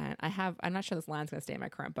 And I'm not sure this line's going to stay in my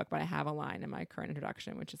current book, but I have a line in my current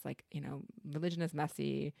introduction, which is like, religion is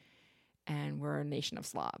messy and we're a nation of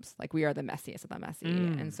slobs. Like, we are the messiest of the messy.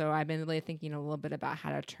 And so I've been really thinking a little bit about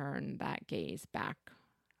how to turn that gaze back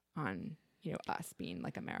on, us being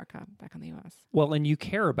like America, back on the U.S. Well, and you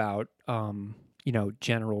care about,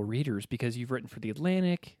 general readers because you've written for The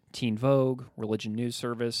Atlantic, Teen Vogue, Religion News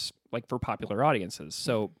Service, like for popular audiences.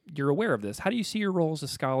 So you're aware of this. How do you see your role as a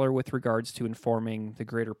scholar with regards to informing the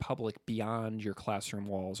greater public beyond your classroom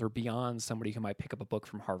walls or beyond somebody who might pick up a book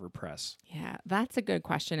from Harvard Press? Yeah, that's a good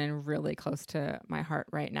question and really close to my heart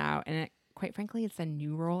right now. And quite frankly, it's a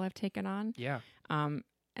new role I've taken on. Yeah.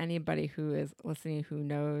 Anybody who is listening who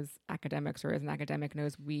knows academics or is an academic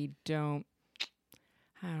knows we don't,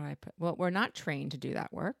 we're not trained to do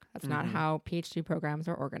that work. That's not how PhD programs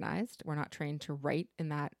are organized. We're not trained to write in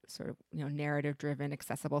that sort of, narrative-driven,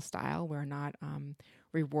 accessible style. We're not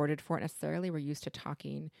rewarded for it necessarily. We're used to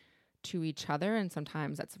talking to each other, and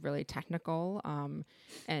sometimes that's really technical.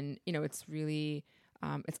 And, it's really...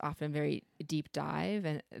 it's often very deep dive,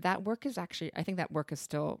 and that work is actually, I think that work is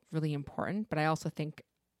still really important, but I also think,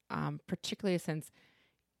 particularly since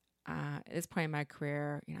at this point in my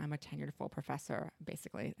career, I'm a tenured full professor,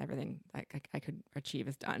 basically everything I could achieve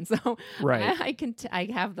is done. So right. I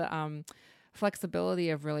have the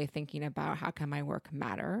flexibility of really thinking about how can my work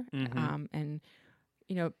matter. And,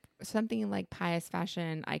 something like pious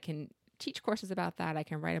fashion, I can teach courses about that. I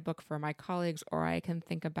can write a book for my colleagues, or I can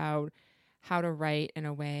think about how to write in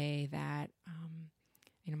a way that,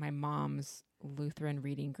 my mom's Lutheran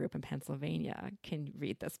reading group in Pennsylvania can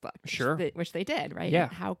read this book. Sure. Which they did, right? Yeah.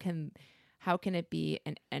 And how can it be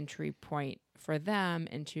an entry point for them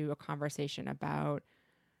into a conversation about,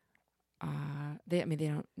 they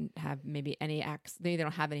don't have maybe they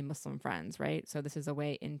don't have any Muslim friends, right? So this is a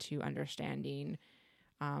way into understanding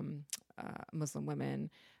Muslim women.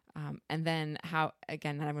 And then how,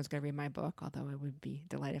 again, not everyone's going to read my book, although I would be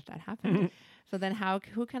delighted if that happened. So then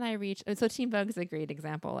who can I reach? So Teen Vogue is a great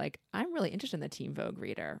example. Like, I'm really interested in the Teen Vogue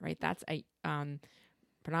reader, right? That's a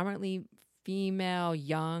predominantly female,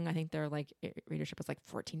 young. I think their readership is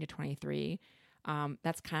 14 to 23.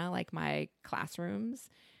 That's kind of like my classrooms.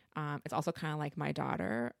 It's also kind of like my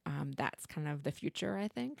daughter. That's kind of the future, I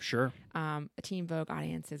think. Sure. The Teen Vogue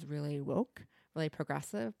audience is really woke, really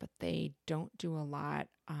progressive, but they don't do a lot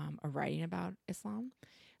of writing about Islam.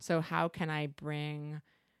 So how can I bring,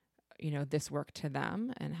 this work to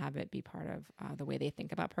them and have it be part of the way they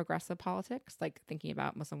think about progressive politics, like thinking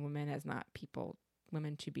about Muslim women as not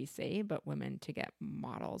women to be saved, but women to get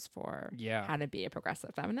models for how to be a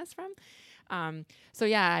progressive feminist from. So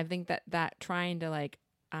yeah, I think that trying to like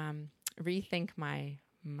rethink my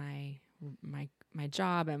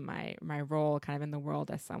job and my role kind of in the world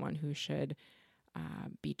as someone who should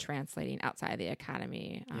be translating outside the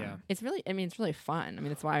academy. It's really fun. I mean,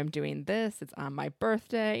 that's why I'm doing this. It's on my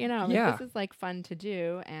birthday, this is like fun to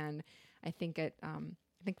do. And I think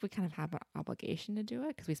I think we kind of have an obligation to do it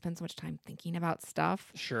because we spend so much time thinking about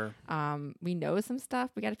stuff. Sure. We know some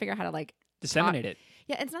stuff. We got to figure out how to like disseminate it.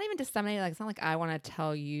 Yeah, it's not even disseminate. Like, it's not like I want to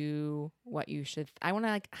tell you what you should. I want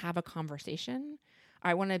to like have a conversation.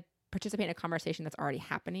 I want to participate in a conversation that's already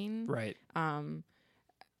happening. Right.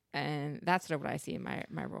 And that's sort of what I see my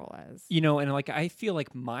role as. And like I feel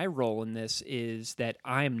like my role in this is that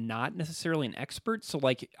I am not necessarily an expert. So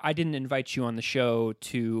like I didn't invite you on the show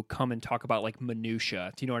to come and talk about like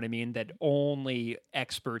minutia. Do you know what I mean? That only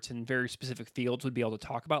experts in very specific fields would be able to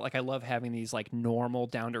talk about. Like I love having these like normal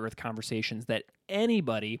down to earth conversations that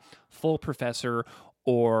anybody, full professor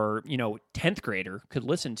or 10th grader could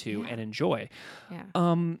listen to and enjoy.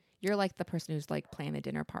 Yeah. You're like the person who's like playing the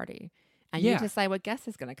dinner party. And you decide what guest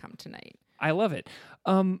is going to come tonight. I love it.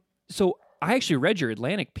 So I actually read your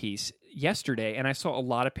Atlantic piece yesterday, and I saw a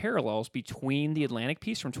lot of parallels between the Atlantic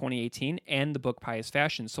piece from 2018 and the book Pious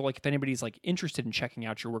Fashion. So, like, if anybody's like interested in checking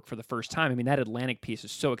out your work for the first time, I mean, that Atlantic piece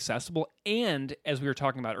is so accessible. And as we were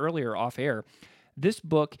talking about earlier off air, this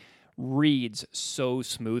book reads so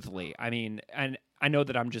smoothly. I mean, and I know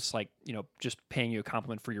that I'm just like, just paying you a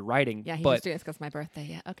compliment for your writing. Yeah, he's but just doing this because it's my birthday.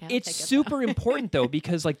 Yeah, okay. It's super important though,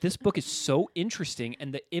 because like this book is so interesting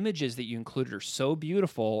and the images that you included are so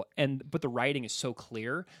beautiful, but the writing is so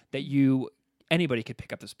clear that anybody could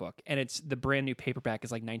pick up this book. And it's the brand new paperback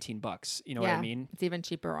is like $19. You know what I mean? It's even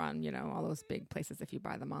cheaper on, all those big places if you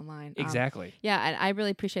buy them online. Exactly. And I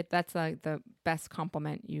really appreciate that's the best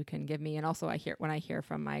compliment you can give me. And also when I hear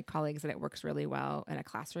from my colleagues that it works really well in a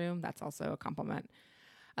classroom, that's also a compliment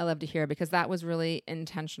I love to hear because that was really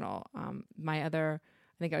intentional.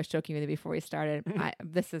 I think I was joking with you before we started.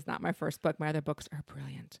 This is not my first book. My other books are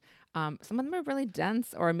brilliant. Some of them are really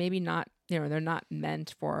dense or maybe not, they're not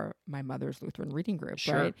meant for my mother's Lutheran reading group,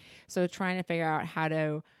 right? So trying to figure out how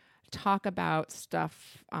to talk about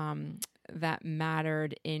stuff that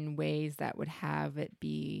mattered in ways that would have it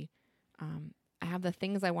be, I have the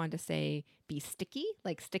things I wanted to say be sticky,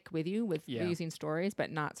 like stick with you with using stories,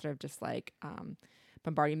 but not sort of just like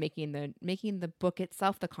bombarding, making the book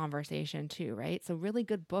itself the conversation too, right? So really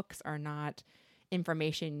good books are not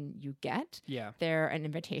information you get. Yeah. They're an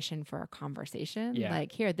invitation for a conversation. Yeah.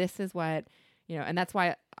 Like, here, this is what, and that's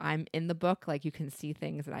why I'm in the book. Like, you can see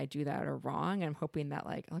things that I do that are wrong. And I'm hoping that,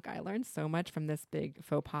 like, look, I learned so much from this big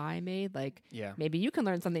faux pas I made. Like, maybe you can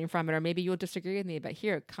learn something from it, or maybe you'll disagree with me. But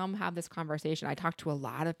here, come have this conversation. I talked to a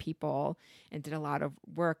lot of people and did a lot of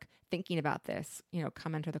work thinking about this.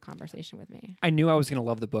 Come enter the conversation with me. I knew I was going to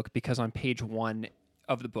love the book because on page 1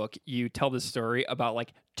 of the book, you tell the story about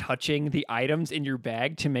like touching the items in your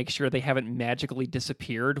bag to make sure they haven't magically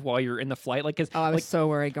disappeared while you're in the flight. Like, I was so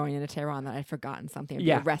worried going into Tehran that I'd forgotten something. I'd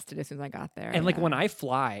be arrested as soon as I got there. And like when I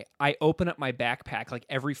fly, I open up my backpack like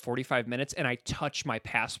every 45 minutes and I touch my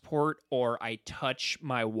passport or I touch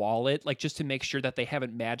my wallet, like just to make sure that they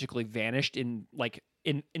haven't magically vanished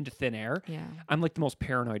into thin air. Yeah. I'm like the most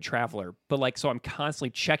paranoid traveler, but like, so I'm constantly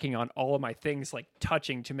checking on all of my things, like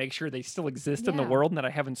touching to make sure they still exist in the world and that I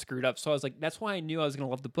haven't screwed up. So I was like, that's why I knew I was going to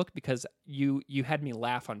love the book, because you had me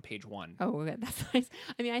laugh on page 1. Oh, that's nice.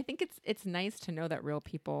 I mean, I think it's nice to know that real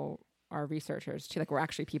people are researchers too. Like, we're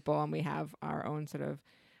actually people and we have our own sort of,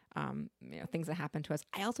 things that happen to us.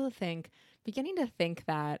 I also beginning to think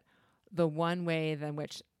that the one way in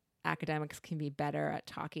which academics can be better at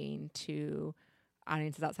talking to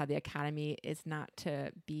audiences outside the academy is not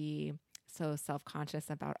to be so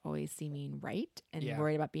self-conscious about always seeming right and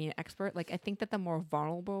worried about being an expert. Like, I think that the more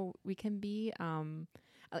vulnerable we can be, I'm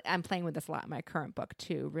playing with this a lot in my current book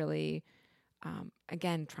too, really,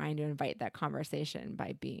 again, trying to invite that conversation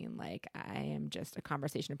by being like, I am just a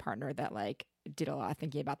conversation partner that like did a lot of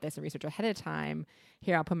thinking about this and research ahead of time.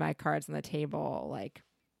 Here, I'll put my cards on the table. What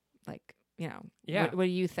do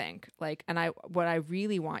you think? Like, and what I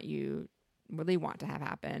really want to have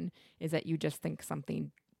happen is that you just think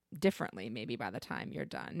something differently maybe by the time you're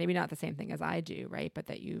done. Maybe not the same thing as I do, right? But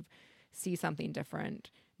that you see something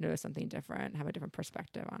different, notice something different, have a different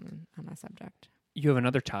perspective on a subject. You have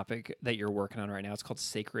another topic that you're working on right now. It's called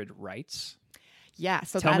Sacred Rights. Yeah.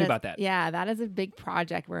 So Tell me is- about that. Yeah, that is a big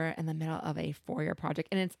project. We're in the middle of a 4-year project,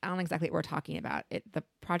 and it's I don't know exactly what we're talking about. The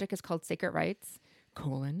project is called Sacred Rights,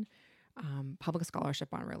 public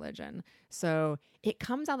scholarship on religion. So it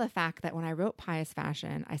comes out of the fact that when I wrote Pious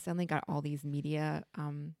Fashion, I suddenly got all these media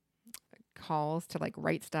calls to like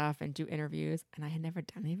write stuff and do interviews, and I had never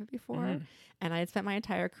done any of it before, and I had spent my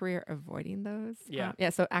entire career avoiding those.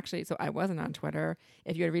 So actually, I wasn't on Twitter.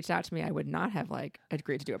 If you had reached out to me, I would not have like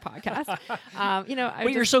agreed to do a podcast.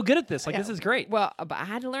 But you're so good at this. Like, this is great. Well, but I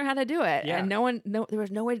had to learn how to do it, Yeah. and there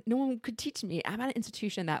was no way, no one could teach me. I'm at an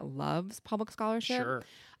institution that loves public scholarship, Sure.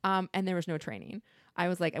 and there was no training. I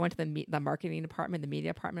was like, I went to the marketing department, the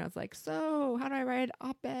media department. I was like, so how do I write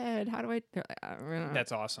op-ed? How do I? They're like, I don't know.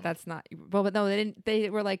 That's awesome. That's not. Well, but no, they didn't. They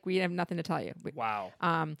were like, we have nothing to tell you. Wow.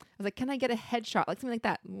 I was like, can I get a headshot? Like something like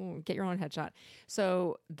that. Get your own headshot.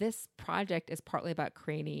 So this project is partly about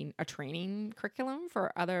creating a training curriculum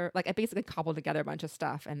for other, like I basically cobbled together a bunch of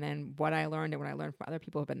stuff. And then what I learned and what I learned from other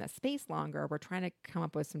people who've been in this space longer, we're trying to come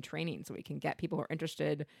up with some training so we can get people who are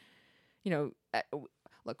interested,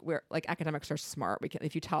 look, we're like academics are smart. We can,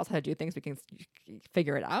 if you tell us how to do things, we can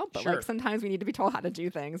figure it out. But Sure. like sometimes we need to be told how to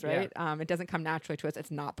do things, right? It doesn't come naturally to us.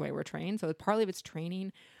 It's not the way we're trained. So partly it's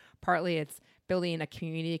training, partly it's building a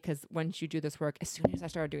community. Because once you do this work, as soon as I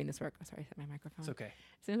started doing this work, sorry, I hit my microphone. It's okay.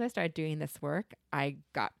 As soon as I started doing this work, I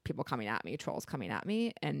got people coming at me, trolls coming at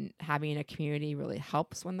me, and having a community really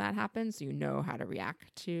helps when that happens. So you know how to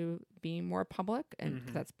react to being more public, and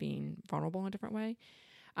 'cause that's being vulnerable in a different way.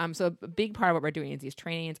 So a big part of what we're doing is these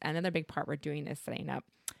trainings. And another big part we're doing is setting up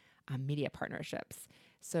media partnerships.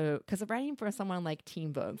 So, because of writing for someone like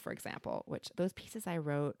Teen Vogue, for example, which those pieces I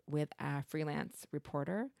wrote with a freelance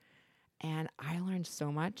reporter, and I learned so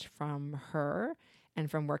much from her and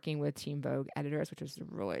from working with Teen Vogue editors, which was a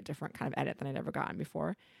really different kind of edit than I'd ever gotten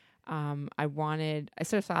before. I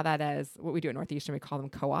sort of saw that as what we do at Northeastern. We call them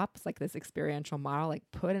co-ops, like this experiential model, like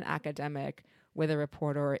put an academic with a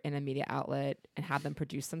reporter in a media outlet and have them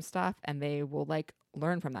produce some stuff, and they will like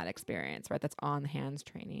learn from that experience, right? That's on hands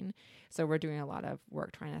training. So we're doing a lot of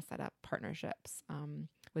work trying to set up partnerships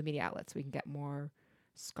with media outlets so we can get more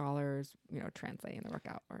scholars, translating the work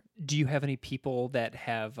out. Do you have any people that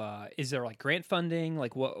have, is there like grant funding?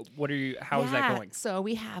 Like what are you, how is that going? So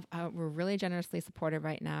we have, we're really generously supported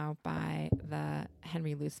right now by the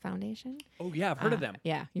Henry Luce Foundation. Oh yeah, I've heard of them.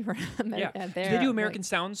 Yeah, you've heard of them. Yeah. Do they do American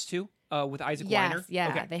Sounds too? With Isaac Weiner? Yeah.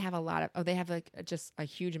 Okay. They have a lot of, they have like just a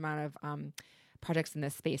huge amount of projects in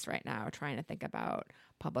this space right now trying to think about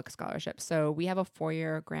public scholarship. So we have a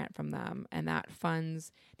 4-year grant from them, and that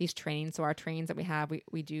funds these trainings. So our trainings that we have,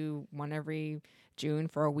 we do one every June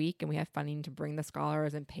for a week, and we have funding to bring the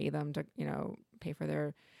scholars and pay them to, pay for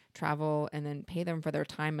their travel and then pay them for their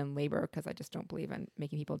time and labor, because I just don't believe in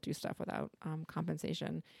making people do stuff without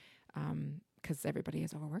compensation. Because everybody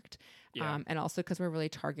is overworked, and also because we're really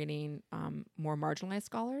targeting more marginalized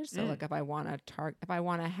scholars. So, like, if I want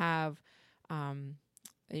to have,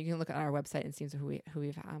 you can look at our website and see who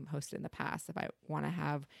we've hosted in the past. If I want to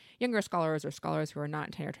have younger scholars or scholars who are not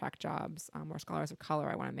in tenure track jobs, or scholars of color,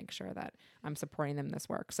 I want to make sure that I'm supporting them in this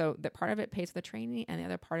work. So that part of it pays for the training, and the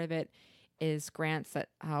other part of it is grants that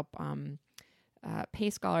help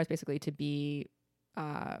pay scholars basically to be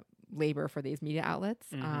labor for these media outlets.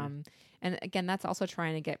 And again, that's also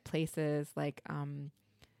trying to get places like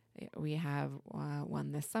we have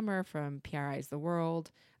one this summer from PRI's The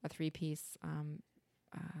World, a 3-piece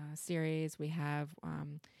series. We have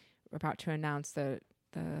we're about to announce the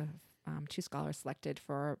 2 scholars selected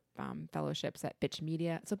for fellowships at Bitch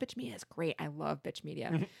Media. So Bitch Media is great. I love Bitch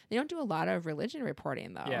Media. They don't do a lot of religion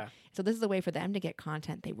reporting though. Yeah. So this is a way for them to get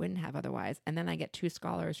content they wouldn't have otherwise. And then I get 2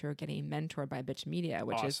 scholars who are getting mentored by Bitch Media,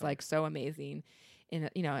 which is like so amazing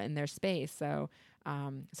in their space. So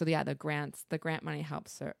the grant money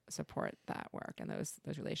helps support that work and those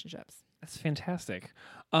relationships. That's fantastic.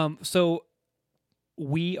 So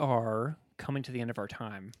we are coming to the end of our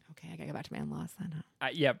time. Okay, I gotta go back to my in-laws then.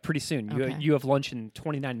 Yeah, pretty soon. Okay. You have lunch in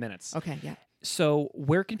 29 minutes. Okay, yeah. So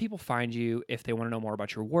where can people find you if they want to know more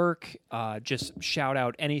about your work? Just shout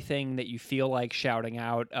out anything that you feel like shouting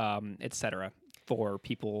out, etc., for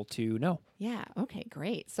people to know. Yeah. Okay.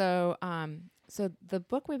 Great. So, so the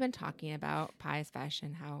book we've been talking about, Pious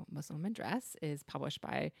Fashion: How Muslim Women Dress, is published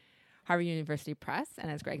by Harvard University Press, and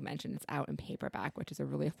as Greg mentioned, it's out in paperback, which is a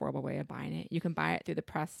really affordable way of buying it. You can buy it through the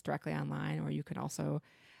press directly online, or you can also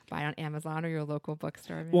buy it on Amazon or your local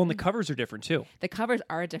bookstore. Well, and the maybe. covers are different too. The covers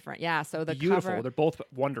are different. Yeah. So the Beautiful. cover, They're both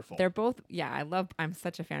wonderful. they're both, yeah, I'm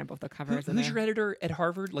such a fan of both the covers. Who's your editor at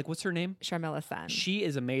Harvard? Like, what's her name? Sharmila Sen. She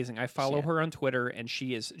is amazing. I follow her on Twitter, and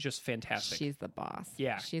she is just fantastic. She's the boss.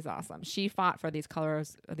 Yeah. She's awesome. She fought for these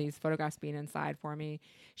colors, these photographs being inside for me.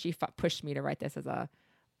 She pushed me to write this as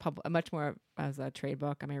much more as a trade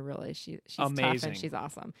book. I mean, really, she's tough amazing. and she's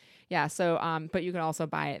awesome. Yeah. So, but you can also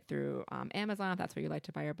buy it through Amazon if that's where you like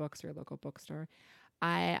to buy your books, or your local bookstore.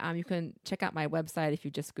 You can check out my website if you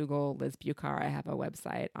just Google Liz Bucar. I have a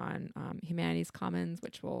website on Humanities Commons,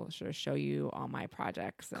 which will sort of show you all my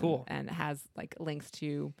projects. Cool. And it has like links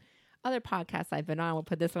to other podcasts I've been on. We'll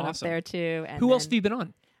put this one Awesome. up there too. And Who else have you been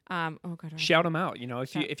on? Oh God, Shout them out.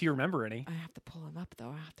 If you remember any. I have to pull them up though.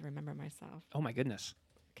 I have to remember myself. Oh my goodness.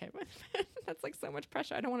 Okay, that's like so much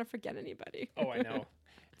pressure. I don't want to forget anybody. Oh, I know.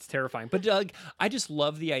 It's terrifying. But Doug, I just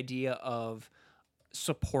love the idea of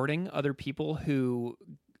supporting other people who,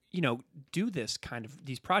 do this kind of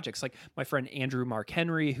these projects. Like my friend Andrew Mark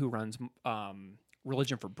Henry, who runs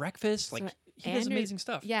Religion for Breakfast. Like he does amazing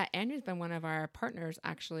stuff. Yeah, Andrew's been one of our partners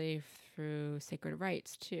actually through Sacred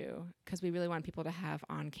Rights too, because we really want people to have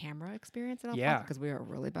on-camera experience. Because we are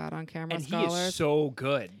really bad on-camera and scholars. he is so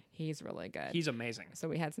good. He's really good. He's amazing. So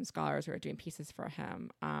we had some scholars who were doing pieces for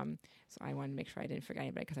him. So I wanted to make sure I didn't forget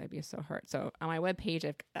anybody because I'd be so hurt. So on my webpage,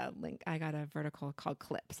 I've got a link. I got a vertical called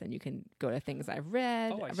Clips, and you can go to things I've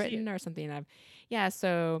read, written, or something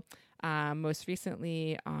So most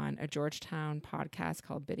recently on a Georgetown podcast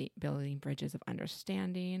called Building Bridges of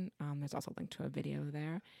Understanding. There's also a link to a video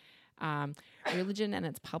there. Religion and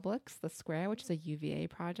its Publics, The Square, which is a UVA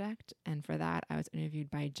project. And for that, I was interviewed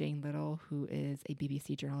by Jane Little, who is a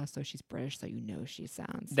BBC journalist. So she's British, so she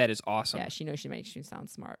sounds. That is awesome. Yeah, she knows she makes you sound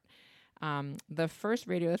smart. The first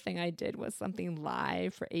radio thing I did was something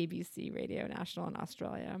live for ABC Radio National in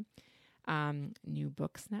Australia. New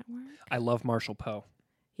Books Network. I love Marshall Poe.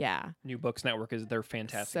 Yeah. New Books Network they're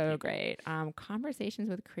fantastic. So great. Conversations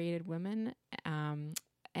with Created Women.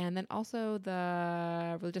 And then also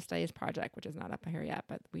the Religious Studies Project, which is not up here yet,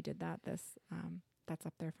 but we did that that's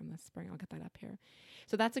up there from this spring. I'll get that up here.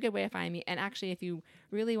 So that's a good way to find me. And actually, if you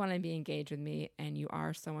really want to be engaged with me and you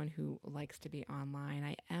are someone who likes to be online,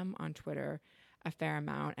 I am on Twitter a fair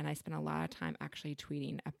amount, and I spend a lot of time actually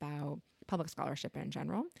tweeting about public scholarship in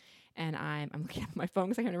general. And I'm looking at my phone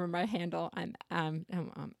because I can't remember my handle. I'm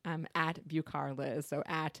at Bucar Liz, so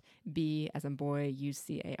at B as in boy,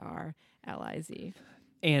 UCARLIZ.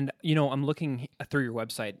 And, I'm looking through your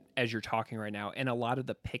website as you're talking right now, and a lot of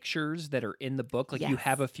the pictures that are in the book, like you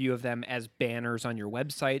have a few of them as banners on your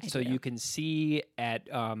website. So you can see at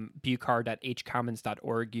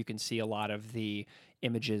bucar.hcommons.org, you can see a lot of the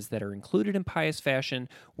images that are included in Pious Fashion,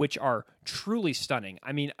 which are truly stunning.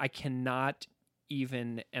 I mean, I cannot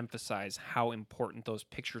even emphasize how important those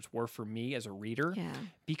pictures were for me as a reader,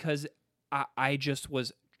 because I just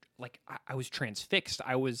was like, I was transfixed.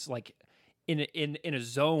 I was like in a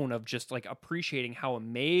zone of just like appreciating how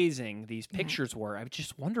amazing these pictures were. I was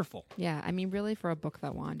just wonderful. Yeah, I mean, really, for a book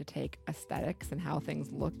that wanted to take aesthetics and how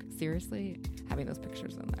things look seriously, having those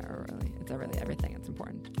pictures in there it's really everything. It's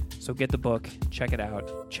important. So get the book, check it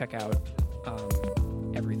out, check out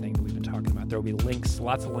everything that we've been talking about. There will be links,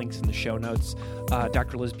 lots of links in the show notes.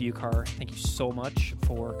 Dr. Liz Bucar, thank you so much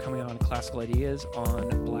for coming on Classical Ideas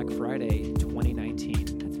on Black Friday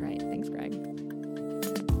 2019. That's right. Thanks, Greg.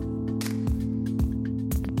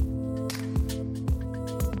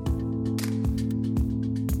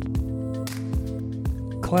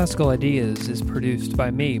 Classical Ideas is produced by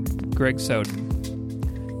me, Greg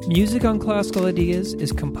Soden. Music on Classical Ideas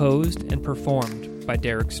is composed and performed by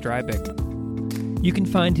Derek Strybeck. You can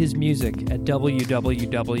find his music at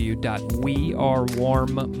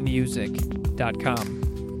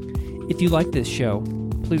www.wearewarmmusic.com. If you like this show,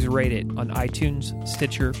 please rate it on iTunes,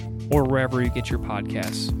 Stitcher, or wherever you get your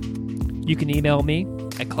podcasts. You can email me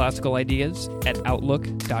at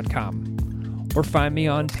classicalideas@outlook.com. Or find me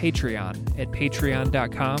on Patreon at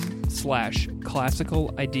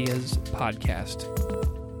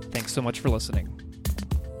patreon.com/classicalideaspodcast. Thanks so much for listening.